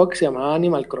un juego que se llamaba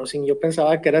Animal Crossing. Yo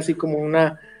pensaba que era así como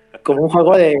un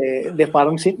juego de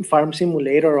Farm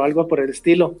Simulator o algo por el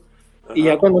estilo. Ajá. Y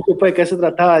ya cuando supe de qué se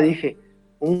trataba, dije,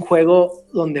 un juego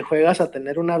donde juegas a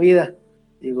tener una vida.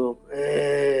 Digo,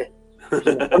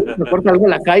 mejor salgo a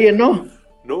la calle, ¿no?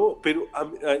 No, pero a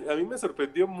mí me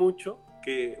sorprendió mucho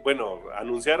que, bueno,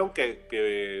 anunciaron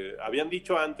que habían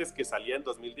dicho antes que salía en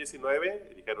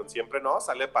 2019, dijeron siempre no,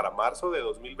 sale para marzo de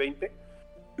 2020.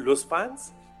 Los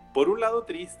fans, por un lado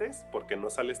tristes, porque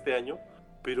no sale este año,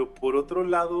 pero por otro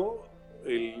lado,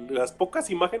 las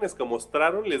pocas imágenes que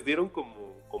mostraron les dieron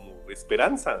como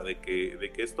esperanza de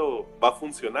que esto va a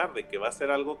funcionar, de que va a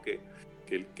ser algo que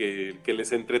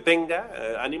les entretenga.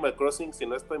 Animal Crossing, si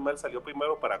no estoy mal, salió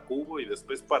primero para Cubo y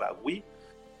después para Wii,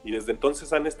 y desde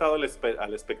entonces han estado a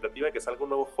la expectativa de que salga un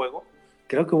nuevo juego.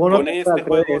 Creo que hubo uno para el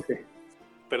 3DS.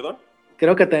 ¿Perdón?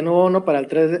 Creo que también hubo uno para el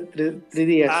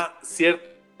 3DS. Ah,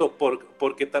 cierto,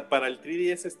 porque para el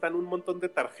 3DS están un montón de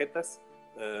tarjetas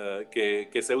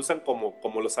que se usan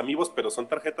como los amigos, pero son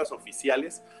tarjetas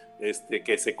oficiales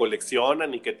que se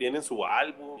coleccionan y que tienen su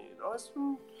álbum, ¿no? Es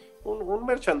un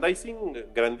merchandising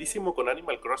grandísimo con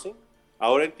Animal Crossing.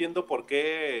 Ahora entiendo por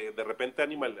qué de repente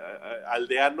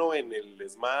Aldeano en el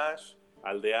Smash,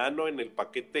 Aldeano en el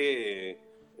paquete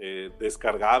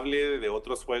descargable de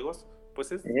otros juegos,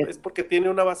 pues es porque tiene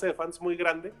una base de fans muy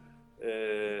grande.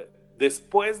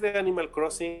 Después de Animal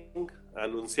Crossing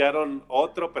anunciaron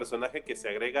otro personaje que se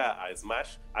agrega a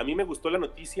Smash. A mí me gustó la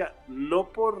noticia no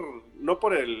por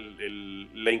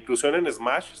la inclusión en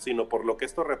Smash, sino por lo que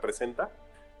esto representa.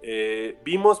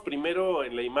 Vimos primero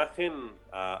en la imagen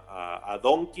a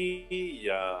Donkey y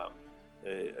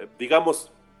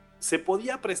digamos, se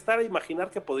podía prestar a imaginar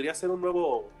que podría ser un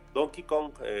nuevo Donkey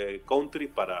Kong Country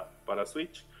para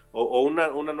Switch o una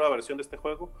nueva versión de este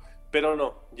juego, pero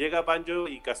no, llega Banjo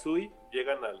y Kazooie,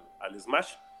 llegan al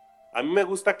Smash, A mí me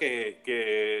gusta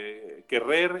que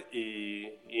Rare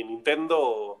y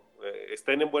Nintendo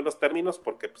estén en buenos términos,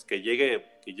 porque pues, que llegue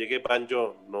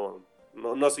Banjo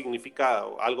no significa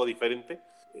algo diferente.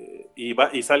 Y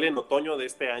sale en otoño de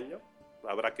este año.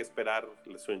 Habrá que esperar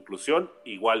su inclusión.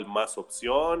 Igual más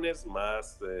opciones,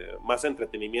 más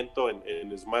entretenimiento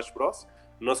en Smash Bros.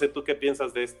 No sé tú qué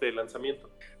piensas de este lanzamiento.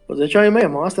 Pues de hecho a mí me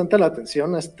llamó bastante la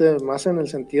atención, más en el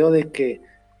sentido de que,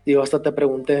 digo, hasta te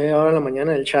pregunté ahora en la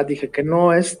mañana en el chat, dije que no,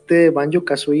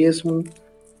 Banjo-Kazooie es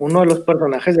uno de los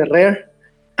personajes de Rare,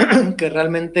 que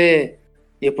realmente,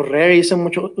 y pues Rare hizo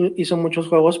muchos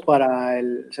juegos para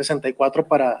el 64,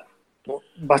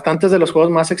 bastantes de los juegos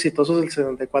más exitosos del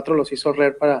 64 los hizo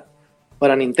Rare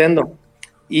para Nintendo.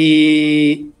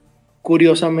 Y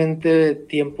curiosamente,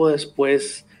 tiempo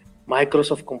después,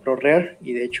 Microsoft compró Rare,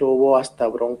 y de hecho hubo hasta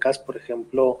broncas, por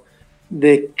ejemplo,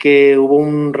 de que hubo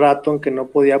un rato en que no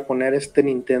podía poner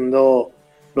Nintendo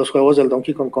los juegos del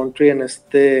Donkey Kong Country en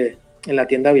la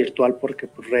tienda virtual, porque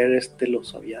pues Rare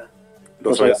los había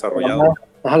desarrollado.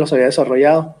 Los había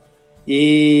desarrollado.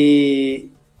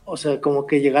 Y o sea, como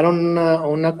que llegaron a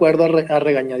un acuerdo a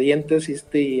regañadientes,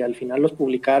 y al final los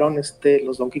publicaron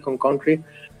los Donkey Kong Country,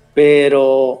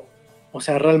 pero o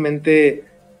sea, realmente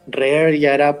Rare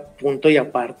ya era punto y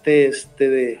aparte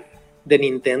de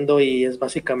Nintendo, y es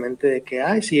básicamente de que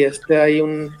si hay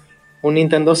un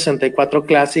Nintendo 64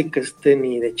 Classic,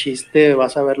 ni de chiste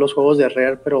vas a ver los juegos de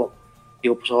Rare. Pero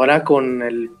digo, pues ahora con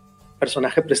el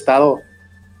personaje prestado,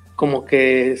 como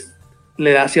que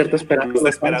le da cierta esperanza. Les da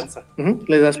esperanza.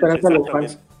 Les da esperanza a los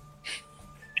fans.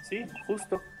 Sí,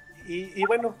 justo. Y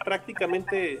bueno,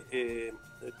 prácticamente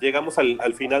llegamos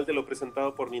al final de lo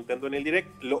presentado por Nintendo en el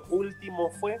Direct. Lo último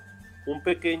fue un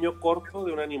pequeño corto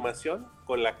de una animación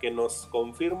con la que nos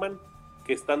confirman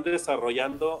que están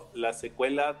desarrollando la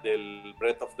secuela del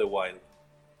Breath of the Wild.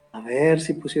 A ver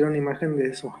si pusieron imagen de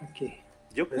eso aquí.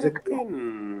 Yo creo que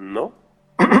no,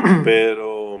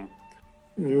 pero...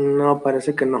 No,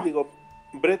 parece que no. Digo,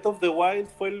 Breath of the Wild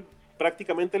fue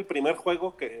prácticamente el primer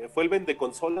juego que fue el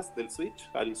vendeconsolas del Switch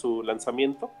en su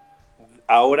lanzamiento.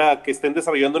 Ahora que estén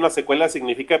desarrollando una secuela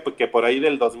significa que por ahí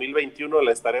del 2021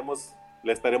 la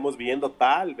estaremos viendo,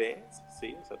 tal vez,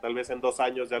 ¿sí? O sea, tal vez en 2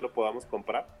 años ya lo podamos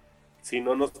comprar. Si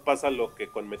no nos pasa lo que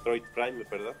con Metroid Prime,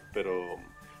 ¿verdad?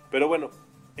 Pero bueno,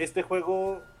 este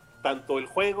juego, tanto el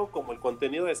juego como el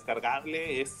contenido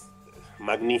descargable es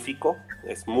magnífico,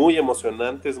 es muy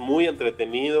emocionante, es muy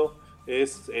entretenido,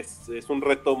 es un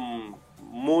reto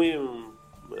muy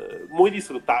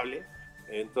disfrutable.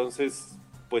 Entonces,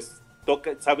 pues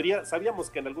sabíamos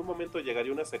que en algún momento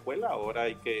llegaría una secuela. Ahora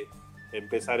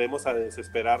empezaremos a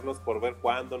desesperarnos por ver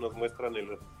cuándo nos muestran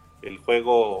el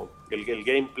juego, el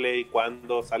gameplay,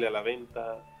 cuándo sale a la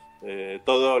venta,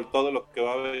 todo lo que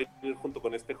va a venir junto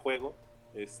con este juego.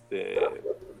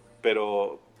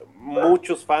 Pero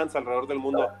muchos fans alrededor del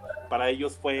mundo, para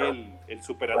ellos fue el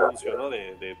super anuncio, ¿no?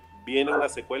 De viene una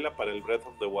secuela para el Breath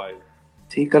of the Wild.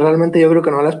 Sí, que realmente yo creo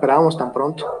que no la esperábamos tan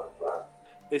pronto.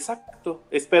 Exacto,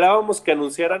 esperábamos que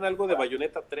anunciaran algo de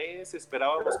Bayonetta 3,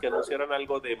 esperábamos que anunciaran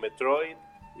algo de Metroid,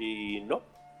 y no.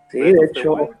 Sí,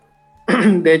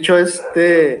 de hecho,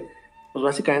 pues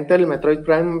básicamente el Metroid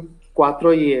Prime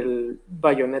 4 y el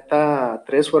Bayonetta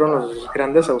 3 fueron los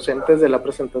grandes ausentes de la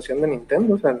presentación de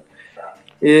Nintendo. O sea,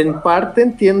 en parte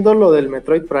entiendo lo del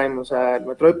Metroid Prime. O sea, el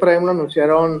Metroid Prime lo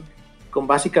anunciaron con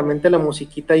básicamente la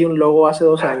musiquita y un logo hace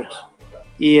 2 años.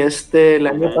 Y el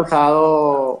año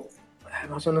pasado,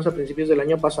 más o menos a principios del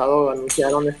año pasado,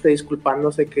 anunciaron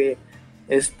disculpándose que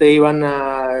iban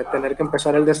a tener que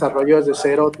empezar el desarrollo desde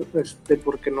cero,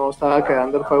 porque no estaba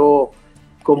quedando el juego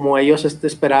como ellos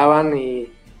esperaban. Y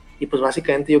pues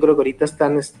básicamente yo creo que ahorita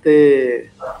están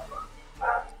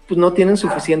pues no tienen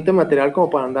suficiente material como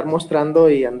para andar mostrando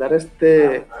y andar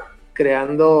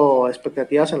creando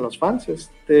expectativas en los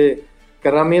fans. Que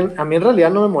a mí en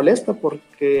realidad no me molesta,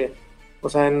 porque o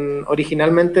sea,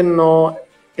 originalmente no,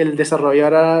 el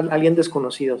desarrollador era alguien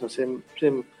desconocido. O sea,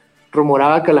 se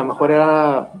rumoraba que a lo mejor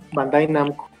era Bandai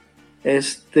Namco.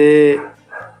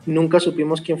 Nunca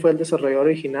supimos quién fue el desarrollador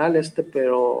original,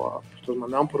 pero pues los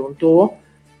mandaron por un tubo,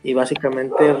 y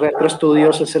básicamente Retro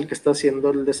Studios es el que está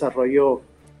haciendo el desarrollo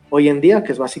hoy en día,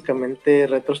 que es básicamente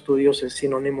Retro Studios es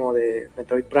sinónimo de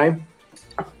Metroid Prime.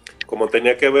 Como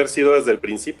tenía que haber sido desde el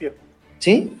principio.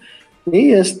 Sí,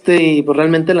 y pues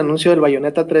realmente el anuncio del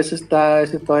Bayonetta 3 es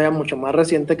todavía mucho más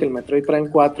reciente que el Metroid Prime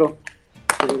 4,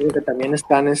 que también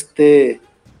están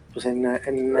pues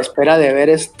en espera de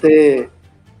ver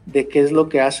de qué es lo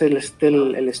que hace el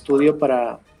estudio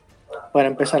para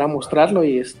empezar a mostrarlo,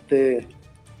 y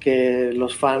que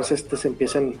los fans se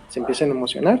empiecen a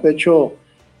emocionar. De hecho,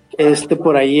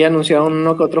 Por ahí anunciaron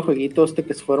uno que otro jueguito,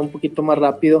 que se fuera un poquito más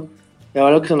rápido. Y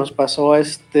ahora lo que se nos pasó,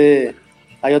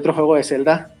 hay otro juego de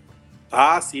Zelda.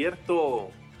 Ah, cierto.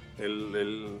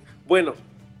 Bueno,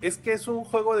 es que es un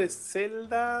juego de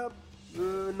Zelda,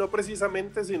 no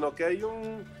precisamente, sino que hay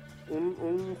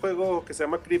un juego que se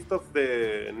llama Crypt of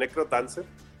the Necrodancer,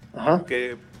 Ajá.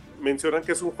 que mencionan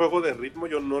que es un juego de ritmo.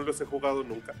 Yo no los he jugado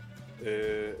nunca,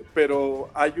 pero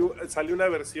sale una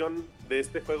versión de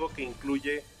este juego que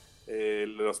incluye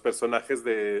los personajes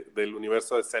del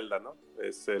universo de Zelda, ¿no?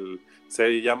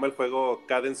 Se llama el juego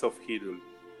Cadence of Hyrule.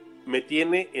 Me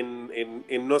tiene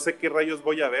en no sé qué rayos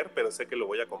voy a ver, pero sé que lo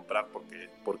voy a comprar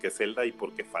porque Zelda y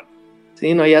porque fan.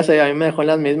 Sí, no, ya sé, a mí me dejó en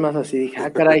las mismas, así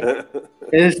dije, caray.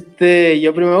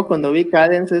 Yo primero cuando vi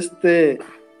Cadence,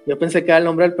 yo pensé que era el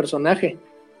nombre del personaje,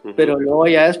 pero luego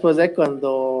ya después de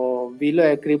cuando vi lo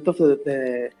de Crypt of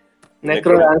the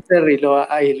Necrodancer y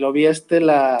lo vi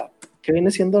 ¿qué viene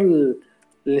siendo el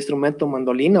instrumento?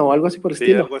 ¿Mandolina o algo así por el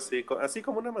estilo? Sí, algo así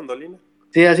como una mandolina.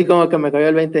 Sí, así como que me cayó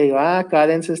el 20 y digo,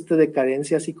 Cadence de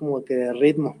cadencia, así como que de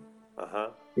ritmo.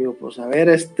 Ajá. Digo, pues a ver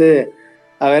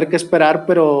qué esperar,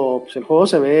 pero pues el juego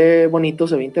se ve bonito,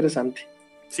 se ve interesante.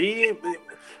 Sí,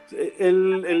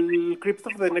 el Crypt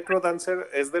of the Necrodancer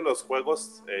es de los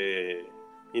juegos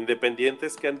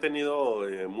independientes que han tenido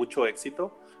mucho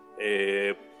éxito.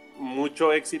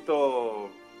 Mucho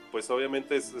éxito, pues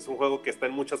obviamente es un juego que está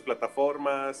en muchas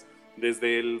plataformas.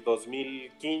 Desde el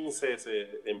 2015 se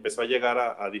empezó a llegar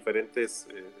a diferentes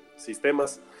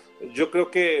sistemas. Yo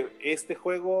creo que este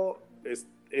juego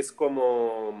es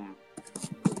como...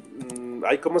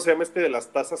 ¿Cómo se llama de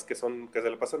las tazas que se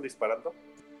le pasan disparando?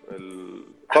 ¿El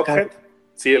Cuphead?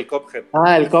 Sí, el Cuphead.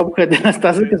 El Cuphead, de las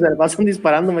tazas que se le pasan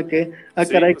disparando, me quedé.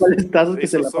 Caray, ¿cuáles tazas que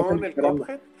se le pasan disparando?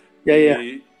 Cuphead. Ya.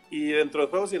 Y dentro de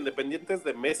juegos independientes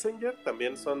de Messenger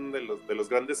también son de los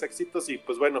grandes éxitos. Y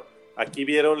pues bueno, aquí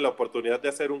vieron la oportunidad de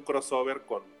hacer un crossover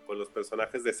con los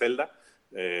personajes de Zelda.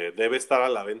 Debe estar a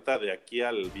la venta de aquí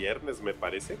al viernes, me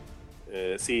parece.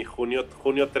 Sí, junio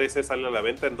 13 sale a la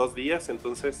venta en 2 días.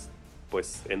 Entonces,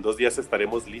 pues en 2 días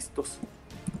estaremos listos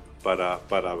para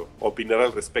opinar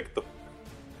al respecto.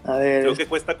 A ver, creo que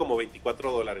cuesta como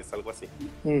 $24, algo así.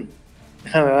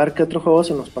 Déjame ver qué otro juego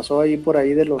se nos pasó ahí por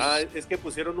ahí de los... Es que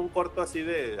pusieron un corto así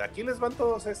de aquí les van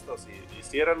todos estos y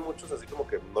si eran muchos así como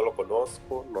que no lo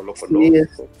conozco, no lo conozco,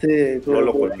 no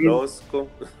lo conozco.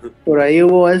 Por ahí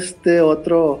hubo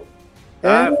otro...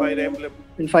 Fire Emblem.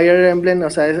 El Fire Emblem, o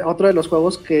sea, es otro de los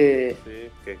juegos que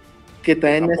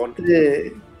también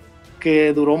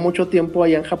que duró mucho tiempo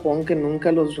allá en Japón, que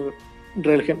nunca los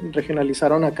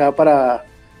regionalizaron acá para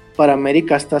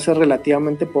América hasta hace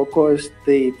relativamente poco,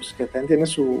 y pues que también tiene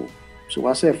su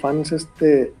base de fans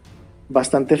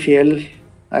bastante fiel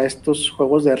a estos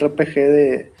juegos de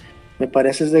RPG me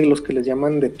parece es de los que les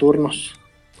llaman de turnos.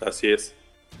 Así es.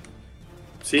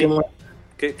 Sí.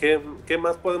 ¿Qué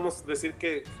más podemos decir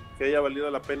que haya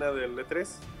valido la pena del E3?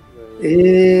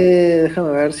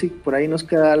 Déjame ver si por ahí nos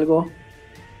queda algo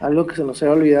que se nos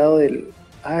haya olvidado del...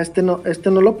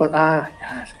 no lo pasó.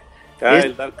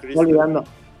 El Dark Crystal. Olvidando.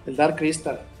 El Dark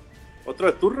Crystal. Otro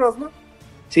de turnos, ¿no?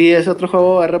 Sí, es otro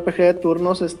juego RPG de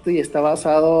turnos, y está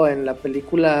basado en la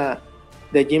película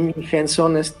de Jim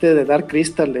Henson, de Dark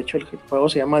Crystal. De hecho, el juego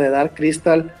se llama The Dark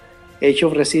Crystal Age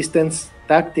of Resistance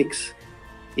Tactics.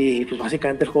 Y pues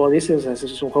básicamente el juego dice, o sea,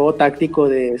 es un juego táctico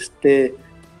de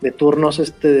turnos,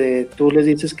 tú les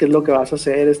dices qué es lo que vas a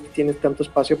hacer, tienes tanto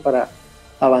espacio para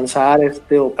avanzar,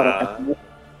 o para...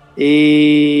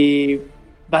 Y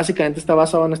básicamente está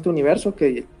basado en este universo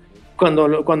que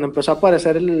cuando empezó a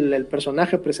aparecer el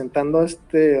personaje presentando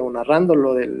o narrando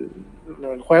lo del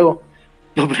juego,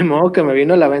 lo primero que me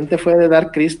vino a la mente fue de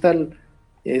Dark Crystal,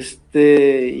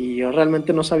 y yo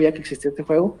realmente no sabía que existía este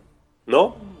juego.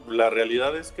 No, la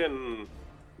realidad es que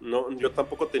no, yo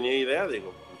tampoco tenía idea.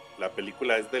 Digo, la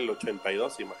película es del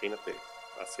 82, imagínate,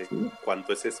 hace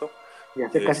 ¿cuánto es eso? Y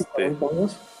hace casi 40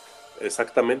 años.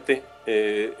 Exactamente.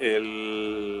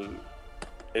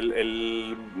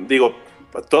 Digo,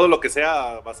 todo lo que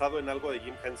sea basado en algo de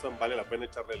Jim Henson vale la pena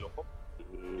echarle el ojo.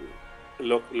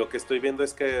 Lo que estoy viendo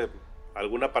es que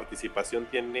alguna participación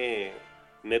tiene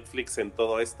Netflix en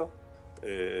todo esto.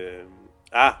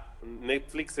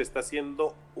 Netflix está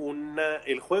haciendo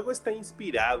el juego está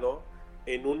inspirado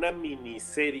en una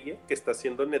miniserie que está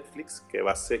haciendo Netflix que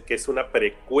es una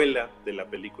precuela de la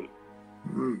película.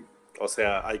 O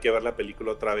sea, hay que ver la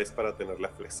película otra vez para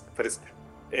tenerla fresca.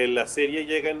 La serie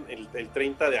llega el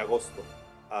 30 de agosto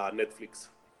a Netflix.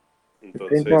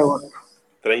 Entonces,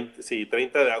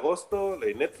 30 de agosto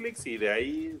de Netflix y de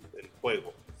ahí el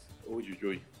juego.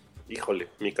 Uy. Híjole,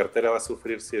 mi cartera va a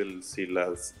sufrir si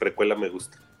la precuela me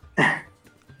gusta.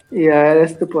 Y a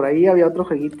ver, por ahí había otro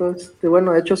jueguito,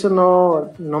 bueno, de hecho eso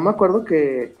no me acuerdo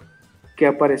que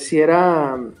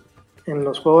apareciera en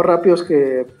los juegos rápidos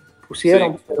que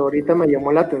pusieron, Sí. pero ahorita me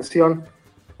llamó la atención.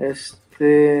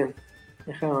 Déjame,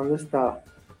 ¿dónde estaba?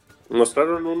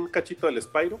 Mostraron un cachito del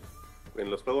Spyro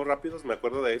en los juegos rápidos, me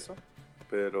acuerdo de eso,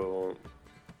 pero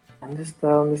 ¿Dónde está?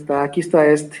 ¿Dónde está? Aquí está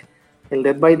el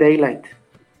Dead by Daylight.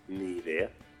 ni idea.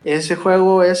 Ese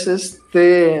juego es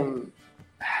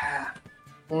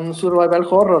un survival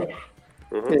horror,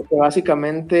 Uh-huh. que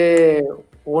básicamente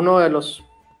uno de los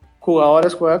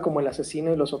jugadores juega como el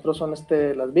asesino y los otros son las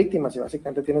víctimas, y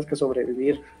básicamente tienes que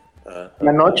sobrevivir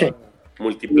la noche.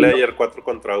 Multiplayer 4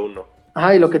 contra 1.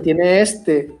 Ajá, y lo que tiene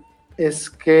es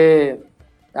que,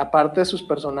 aparte de sus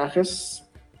personajes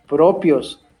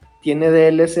propios, tiene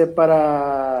DLC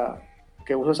para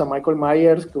que uses a Michael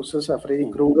Myers, que uses a Freddy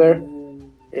Krueger.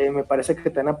 Me parece que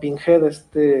te dan a Pinhead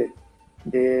de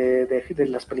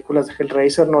las películas de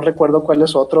Hellraiser, no recuerdo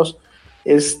cuáles otros.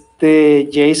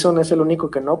 Jason es el único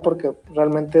que no, porque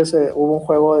realmente hubo un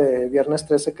juego de Viernes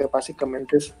 13 que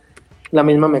básicamente es la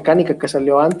misma mecánica que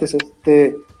salió antes,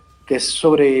 que es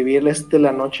sobrevivir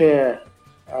la noche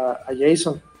a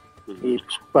Jason, y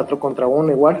pues, 4 contra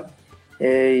 1 igual.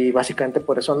 Y básicamente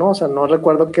por eso no, o sea, no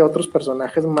recuerdo qué otros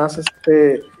personajes más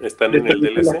 ¿Están en el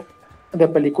DLC? De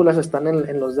películas están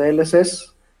en los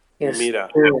DLCs. Mira,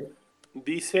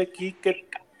 dice aquí que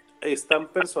están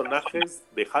personajes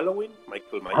de Halloween,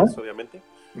 Michael Myers, obviamente,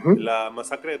 La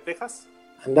Masacre de Texas.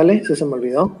 Ándale, se me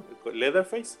olvidó.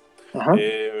 Leatherface.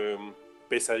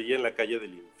 Pesadilla en la calle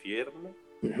del infierno.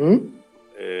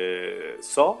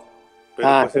 Saw. Pero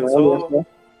pues en Saw,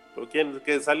 ¿quién?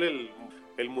 ¿Que sale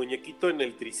el muñequito en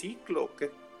el triciclo o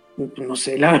qué? No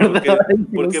sé, la verdad.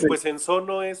 Porque no sé. pues en Saw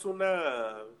no es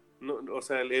una... No, o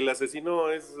sea, el asesino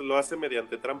lo hace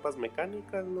mediante trampas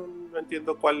mecánicas. No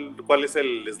entiendo cuál es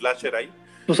el slasher ahí.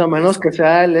 Pues a menos que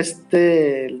sea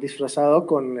el disfrazado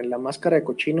con la máscara de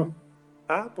cochino.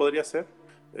 Podría ser.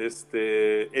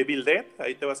 Evil Dead,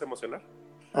 ahí te vas a emocionar.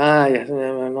 Ya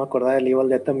me acordaba del Evil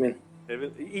Dead también.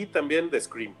 Y también de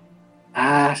Scream.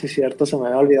 Sí, cierto, se me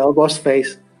había olvidado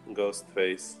Ghostface.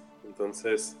 Entonces,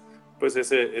 pues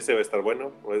ese va a estar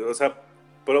bueno. O sea,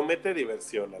 promete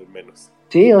diversión al menos.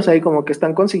 Sí, o sea, y como que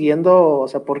están consiguiendo, o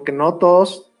sea, porque no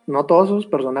todos esos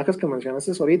personajes que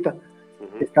mencionaste ahorita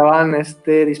estaban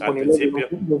disponibles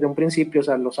desde un principio, o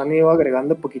sea, los han ido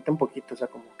agregando de poquito en poquito, o sea,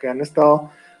 como que han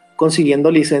estado consiguiendo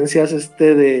licencias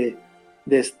de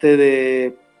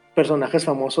personajes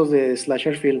famosos de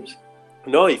slasher films.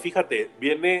 No, y fíjate,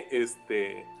 viene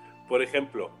por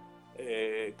ejemplo,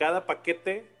 cada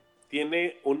paquete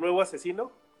tiene un nuevo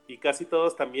asesino y casi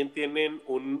todos también tienen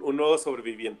un nuevo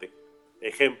sobreviviente.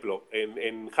 Ejemplo,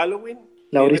 en Halloween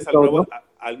tienes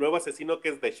al nuevo asesino que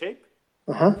es The Shape.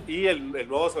 Ajá. Y el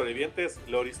nuevo sobreviviente es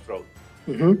Laurie Strode.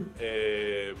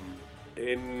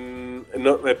 En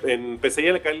Pesadilla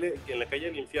en la calle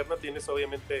del infierno tienes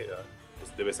obviamente,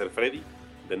 pues debe ser Freddy,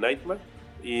 The Nightmare,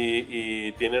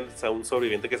 y tienen a un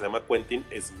sobreviviente que se llama Quentin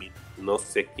Smith, no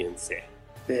sé quién sea.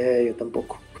 Yo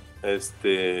tampoco.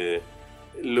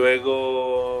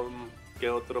 Luego, ¿qué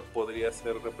otro podría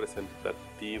ser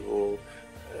representativo?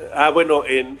 Bueno,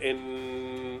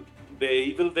 en The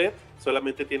Evil Dead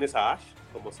solamente tienes a Ash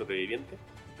como sobreviviente,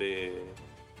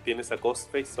 tienes a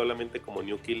Ghostface solamente como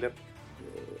New Killer,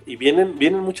 y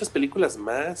vienen muchas películas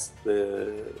más,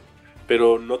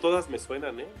 pero no todas me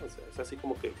suenan, o sea, es así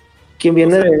como que... ¿Quién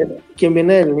viene del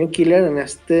New Killer en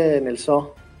el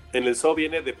Saw? En el Saw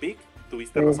viene The Pig,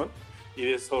 tuviste razón, y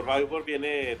de Survivor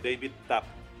viene David Tapp.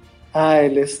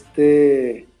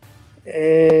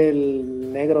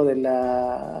 El negro de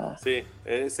la... Sí,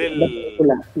 es el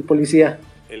policía.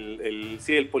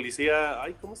 Sí, el policía,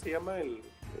 ¿cómo se llama?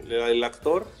 El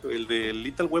actor, el de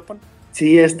Little Weapon.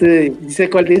 Sí, sé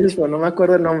cuál dices, pero no me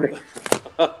acuerdo el nombre.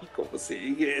 ¿Cómo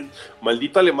sigue?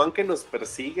 Maldito alemán que nos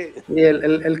persigue. Y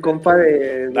el compa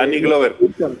de Danny Glover.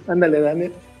 Ándale, Danny.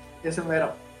 Ese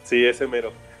mero. Sí, ese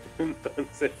mero.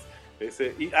 Entonces,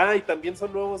 y también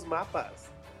son nuevos mapas.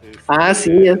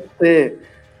 Sí,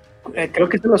 creo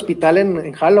que es el hospital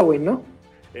en Halloween, ¿no?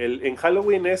 En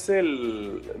Halloween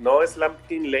no es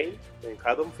Lampkin Lane, en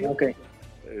Haddonfield. Ok.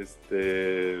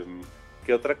 ¿Qué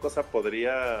otra cosa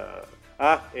podría...?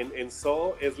 En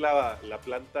Saw es la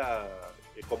planta,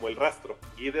 como el rastro,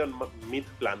 Gideon Meat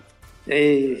Plant.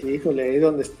 Híjole, ahí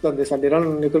donde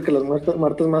salieron, yo creo que los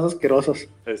muertos más asquerosos.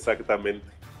 Exactamente.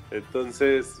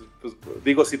 Entonces, pues,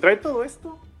 digo, si trae todo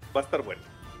esto, va a estar bueno.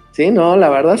 Sí, no, la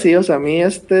verdad sí, o sea, a mí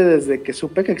desde que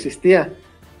supe que existía,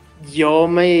 yo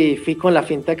me fui con la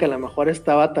finta que a lo mejor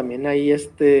estaba también ahí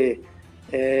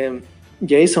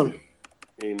Jason.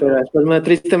 Y Pero no. después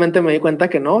tristemente me di cuenta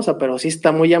que no, o sea, pero sí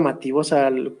está muy llamativo, o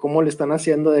sea, cómo le están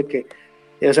haciendo de que,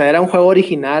 o sea, era un juego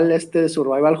original, de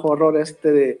survival horror,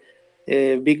 de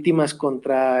víctimas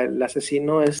contra el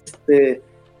asesino,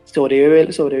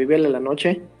 sobrevive a la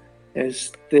noche,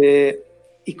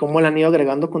 y cómo le han ido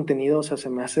agregando contenido, o sea, se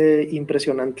me hace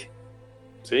impresionante.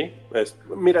 Sí,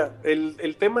 mira,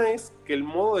 el tema es que el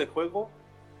modo de juego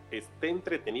esté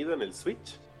entretenido en el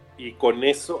Switch y con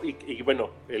eso, y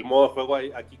bueno, el modo de juego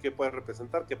aquí que puedes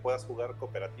representar, que puedas jugar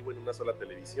cooperativo en una sola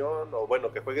televisión, o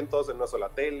bueno, que jueguen todos en una sola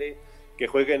tele, que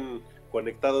jueguen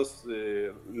conectados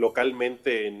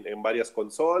localmente en varias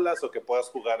consolas, o que puedas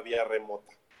jugar vía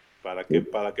remota para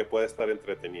que pueda estar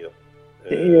entretenido.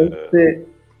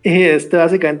 Y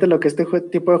básicamente lo que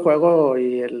tipo de juego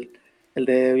y el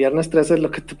de Viernes 13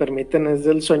 lo que te permiten es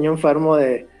el sueño enfermo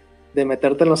de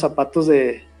meterte en los zapatos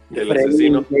de del Freddy,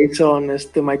 asesino. Jason,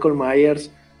 Michael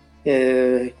Myers.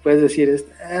 Puedes decir,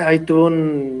 ay, tuve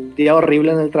un día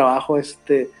horrible en el trabajo,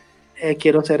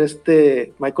 quiero ser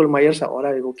Michael Myers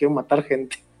ahora, digo, quiero matar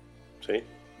gente. Sí,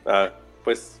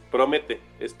 pues promete,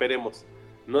 esperemos.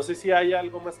 No sé si hay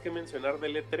algo más que mencionar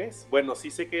del E3. Bueno, sí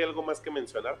sé que hay algo más que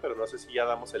mencionar, pero no sé si ya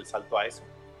damos el salto a eso.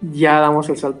 Ya damos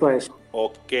el salto a eso.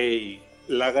 Ok,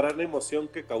 la gran emoción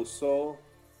que causó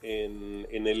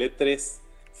en el E3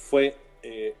 fue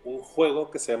un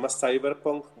juego que se llama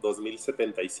Cyberpunk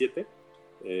 2077.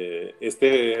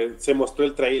 Se mostró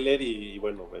el tráiler y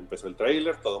bueno, empezó el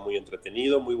tráiler, todo muy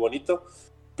entretenido, muy bonito,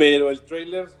 pero el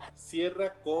tráiler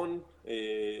cierra con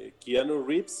Keanu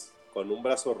Reeves con un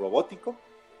brazo robótico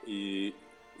y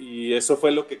eso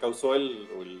fue lo que causó el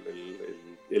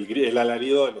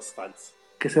alarido de los fans.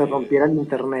 Que se rompiera el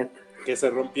internet. Que se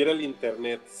rompiera el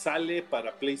internet. Sale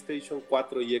para PlayStation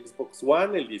 4 y Xbox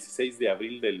One el 16 de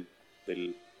abril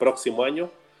del próximo año.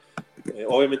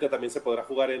 Obviamente también se podrá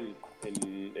jugar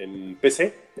en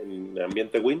PC, en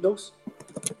ambiente Windows.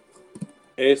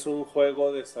 Es un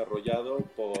juego desarrollado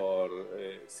por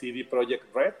CD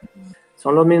Projekt Red.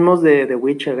 Son los mismos de The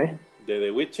Witcher, ¿eh? De The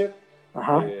Witcher.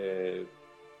 Ajá.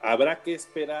 Habrá que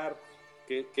esperar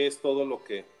qué es todo lo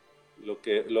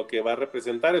que va a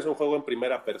representar. Es un juego en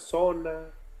primera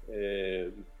persona.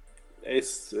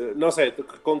 No sé,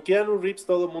 con Keanu Reeves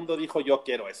todo el mundo dijo yo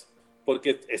quiero eso.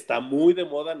 Porque está muy de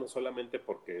moda, no solamente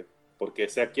porque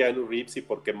sea Keanu Reeves y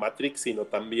porque Matrix, sino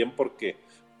también porque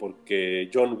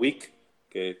John Wick,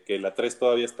 que la 3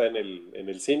 todavía está en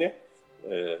el cine.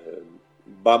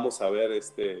 Vamos a ver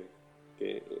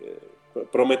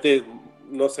promete,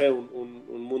 no sé,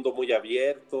 un mundo muy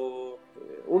abierto,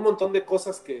 un montón de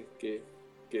cosas que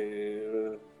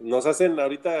nos hacen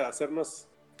ahorita hacernos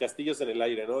castillos en el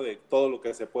aire, ¿no? De todo lo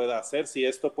que se pueda hacer. Si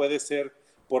esto puede ser,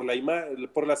 por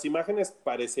las imágenes,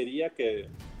 parecería que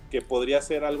podría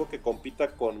ser algo que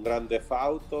compita con Grand Theft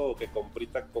Auto o que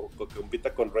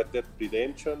compita con Red Dead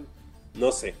Redemption.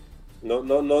 No sé.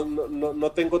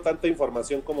 No tengo tanta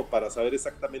información como para saber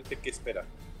exactamente qué esperar.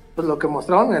 Pues lo que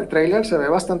mostraron en el tráiler se ve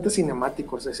bastante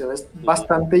cinemático, o sea, se ve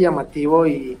bastante llamativo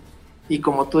y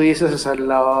como tú dices, o sea,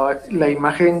 la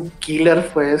imagen killer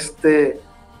fue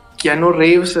Keanu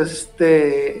Reeves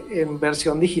en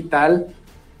versión digital,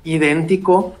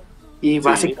 idéntico y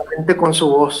básicamente con su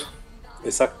voz.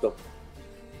 Exacto.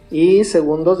 Y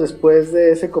segundos después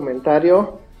de ese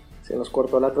comentario se nos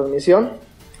cortó la transmisión.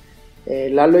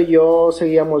 Lalo y yo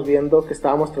seguíamos viendo que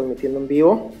estábamos transmitiendo en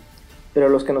vivo, pero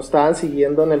los que nos estaban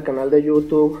siguiendo en el canal de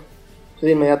YouTube pues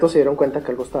de inmediato se dieron cuenta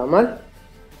que algo estaba mal.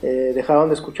 Dejaron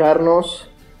de escucharnos,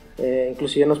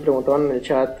 inclusive nos preguntaban en el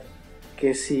chat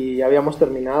que si ya habíamos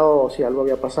terminado o si algo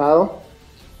había pasado,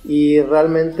 y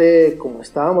realmente como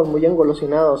estábamos muy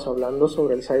engolosinados hablando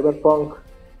sobre el Cyberpunk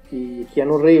y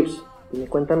Keanu Reeves, y ni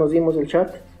cuenta nos dimos del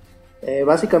chat.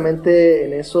 Básicamente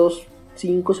en esos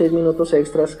 5 o 6 minutos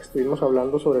extras que estuvimos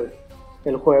hablando sobre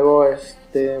el juego,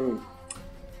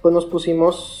 pues nos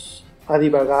pusimos a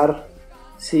divagar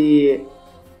si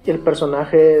el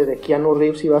personaje de Keanu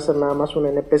Reeves iba a ser nada más un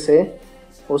NPC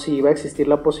o si iba a existir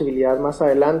la posibilidad más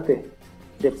adelante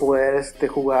de poder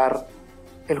jugar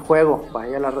el juego,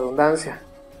 vaya la redundancia,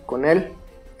 con él.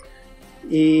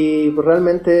 Y pues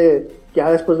realmente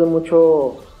ya después de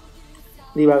mucho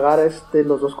divagar,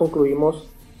 los dos concluimos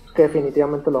que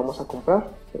definitivamente lo vamos a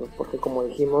comprar, porque como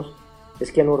dijimos,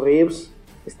 es Keanu Reeves,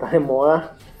 está de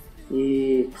moda,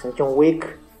 y pues es John Wick,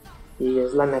 y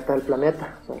es la neta del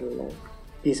planeta. O sea,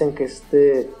 dicen que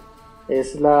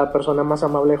es la persona más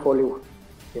amable de Hollywood.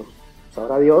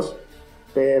 Sabrá Dios,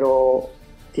 pero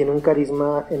tiene un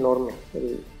carisma enorme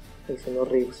el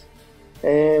señor Reeves.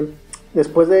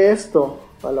 Después de esto,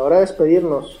 a la hora de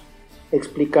despedirnos,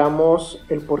 explicamos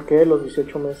el porqué de los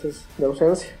 18 meses de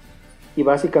ausencia. y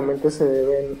básicamente se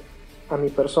deben a mi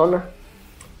persona.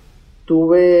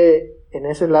 Tuve en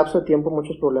ese lapso de tiempo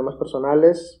muchos problemas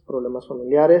personales, problemas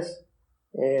familiares,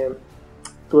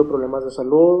 tuve problemas de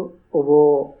salud,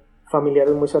 hubo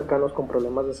familiares muy cercanos con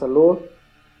problemas de salud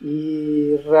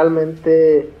y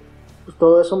realmente pues,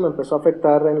 todo eso me empezó a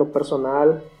afectar en lo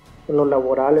personal, en lo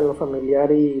laboral, en lo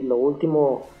familiar y lo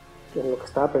último en lo que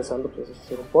estaba pensando pues, es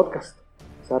hacer un podcast.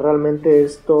 O sea, realmente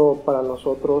esto para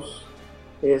nosotros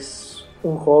es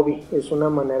un hobby, es una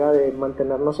manera de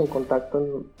mantenernos en contacto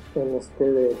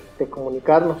de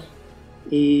comunicarnos.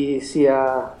 Y si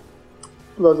a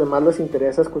los demás les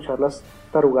interesa escuchar las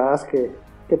tarugadas que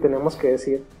tenemos que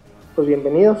decir, pues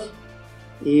bienvenidos.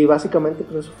 Y básicamente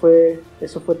pues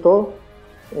eso fue todo.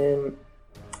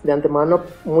 De antemano,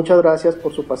 muchas gracias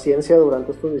por su paciencia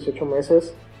durante estos 18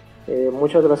 meses.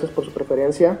 Muchas gracias por su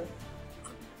preferencia.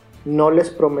 No les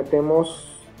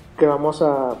prometemos que vamos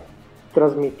a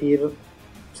transmitir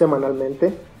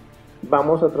semanalmente.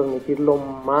 Vamos a transmitir lo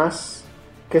más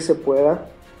que se pueda,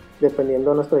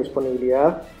 dependiendo de nuestra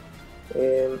disponibilidad.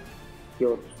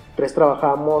 3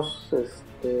 trabajamos,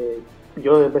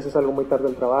 yo a veces salgo muy tarde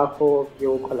del trabajo,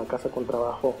 llego a la casa con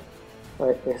trabajo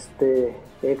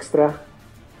extra.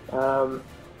 A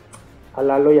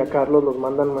Lalo y a Carlos los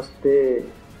mandan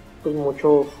pues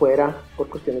mucho fuera por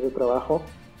cuestiones de trabajo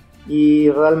y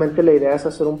realmente la idea es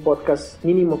hacer un podcast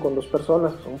mínimo con 2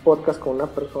 personas. Un podcast con una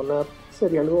persona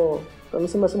sería algo, a mí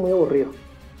se me hace muy aburrido,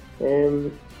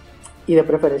 y de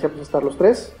preferencia pues estar los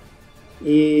 3.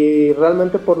 Y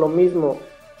realmente por lo mismo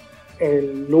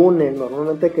el lunes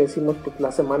normalmente que decimos que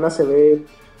la semana se ve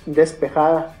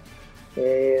despejada,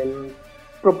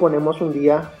 proponemos un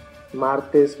día,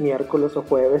 martes, miércoles o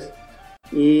jueves,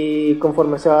 y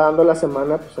conforme se va dando la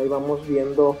semana pues ahí vamos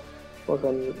viendo. O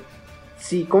sea,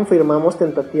 sí confirmamos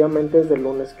tentativamente desde el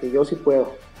lunes que yo sí puedo,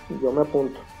 yo me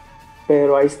apunto,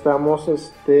 pero ahí estamos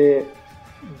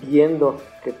viendo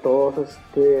que todos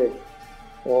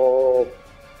o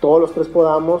todos los 3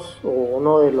 podamos, o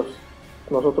uno de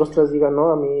nosotros 3 diga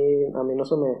no, a mí no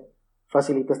se me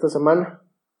facilita esta semana.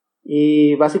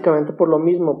 Y básicamente por lo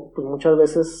mismo pues muchas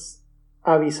veces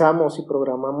avisamos y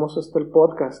programamos el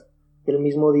podcast el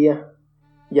mismo día,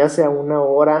 ya sea 1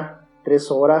 hora,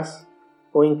 3 horas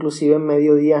o inclusive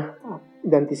medio día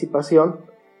de anticipación.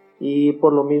 Y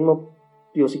por lo mismo,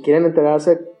 si quieren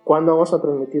enterarse cuándo vamos a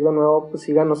transmitir de nuevo, pues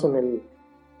síganos en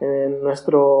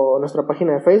nuestra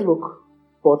página de Facebook,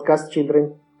 Podcast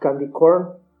Children Candy Corn.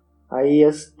 Ahí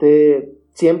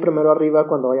siempre mero arriba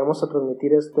cuando vayamos a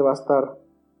transmitir va a estar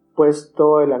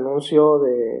puesto el anuncio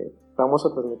de vamos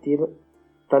a transmitir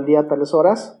tal día, tales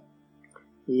horas,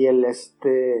 y el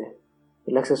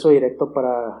acceso directo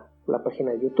para la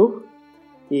página de YouTube.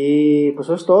 Y pues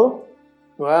eso es todo.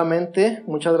 Nuevamente,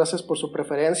 muchas gracias por su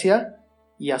preferencia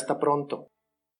y hasta pronto.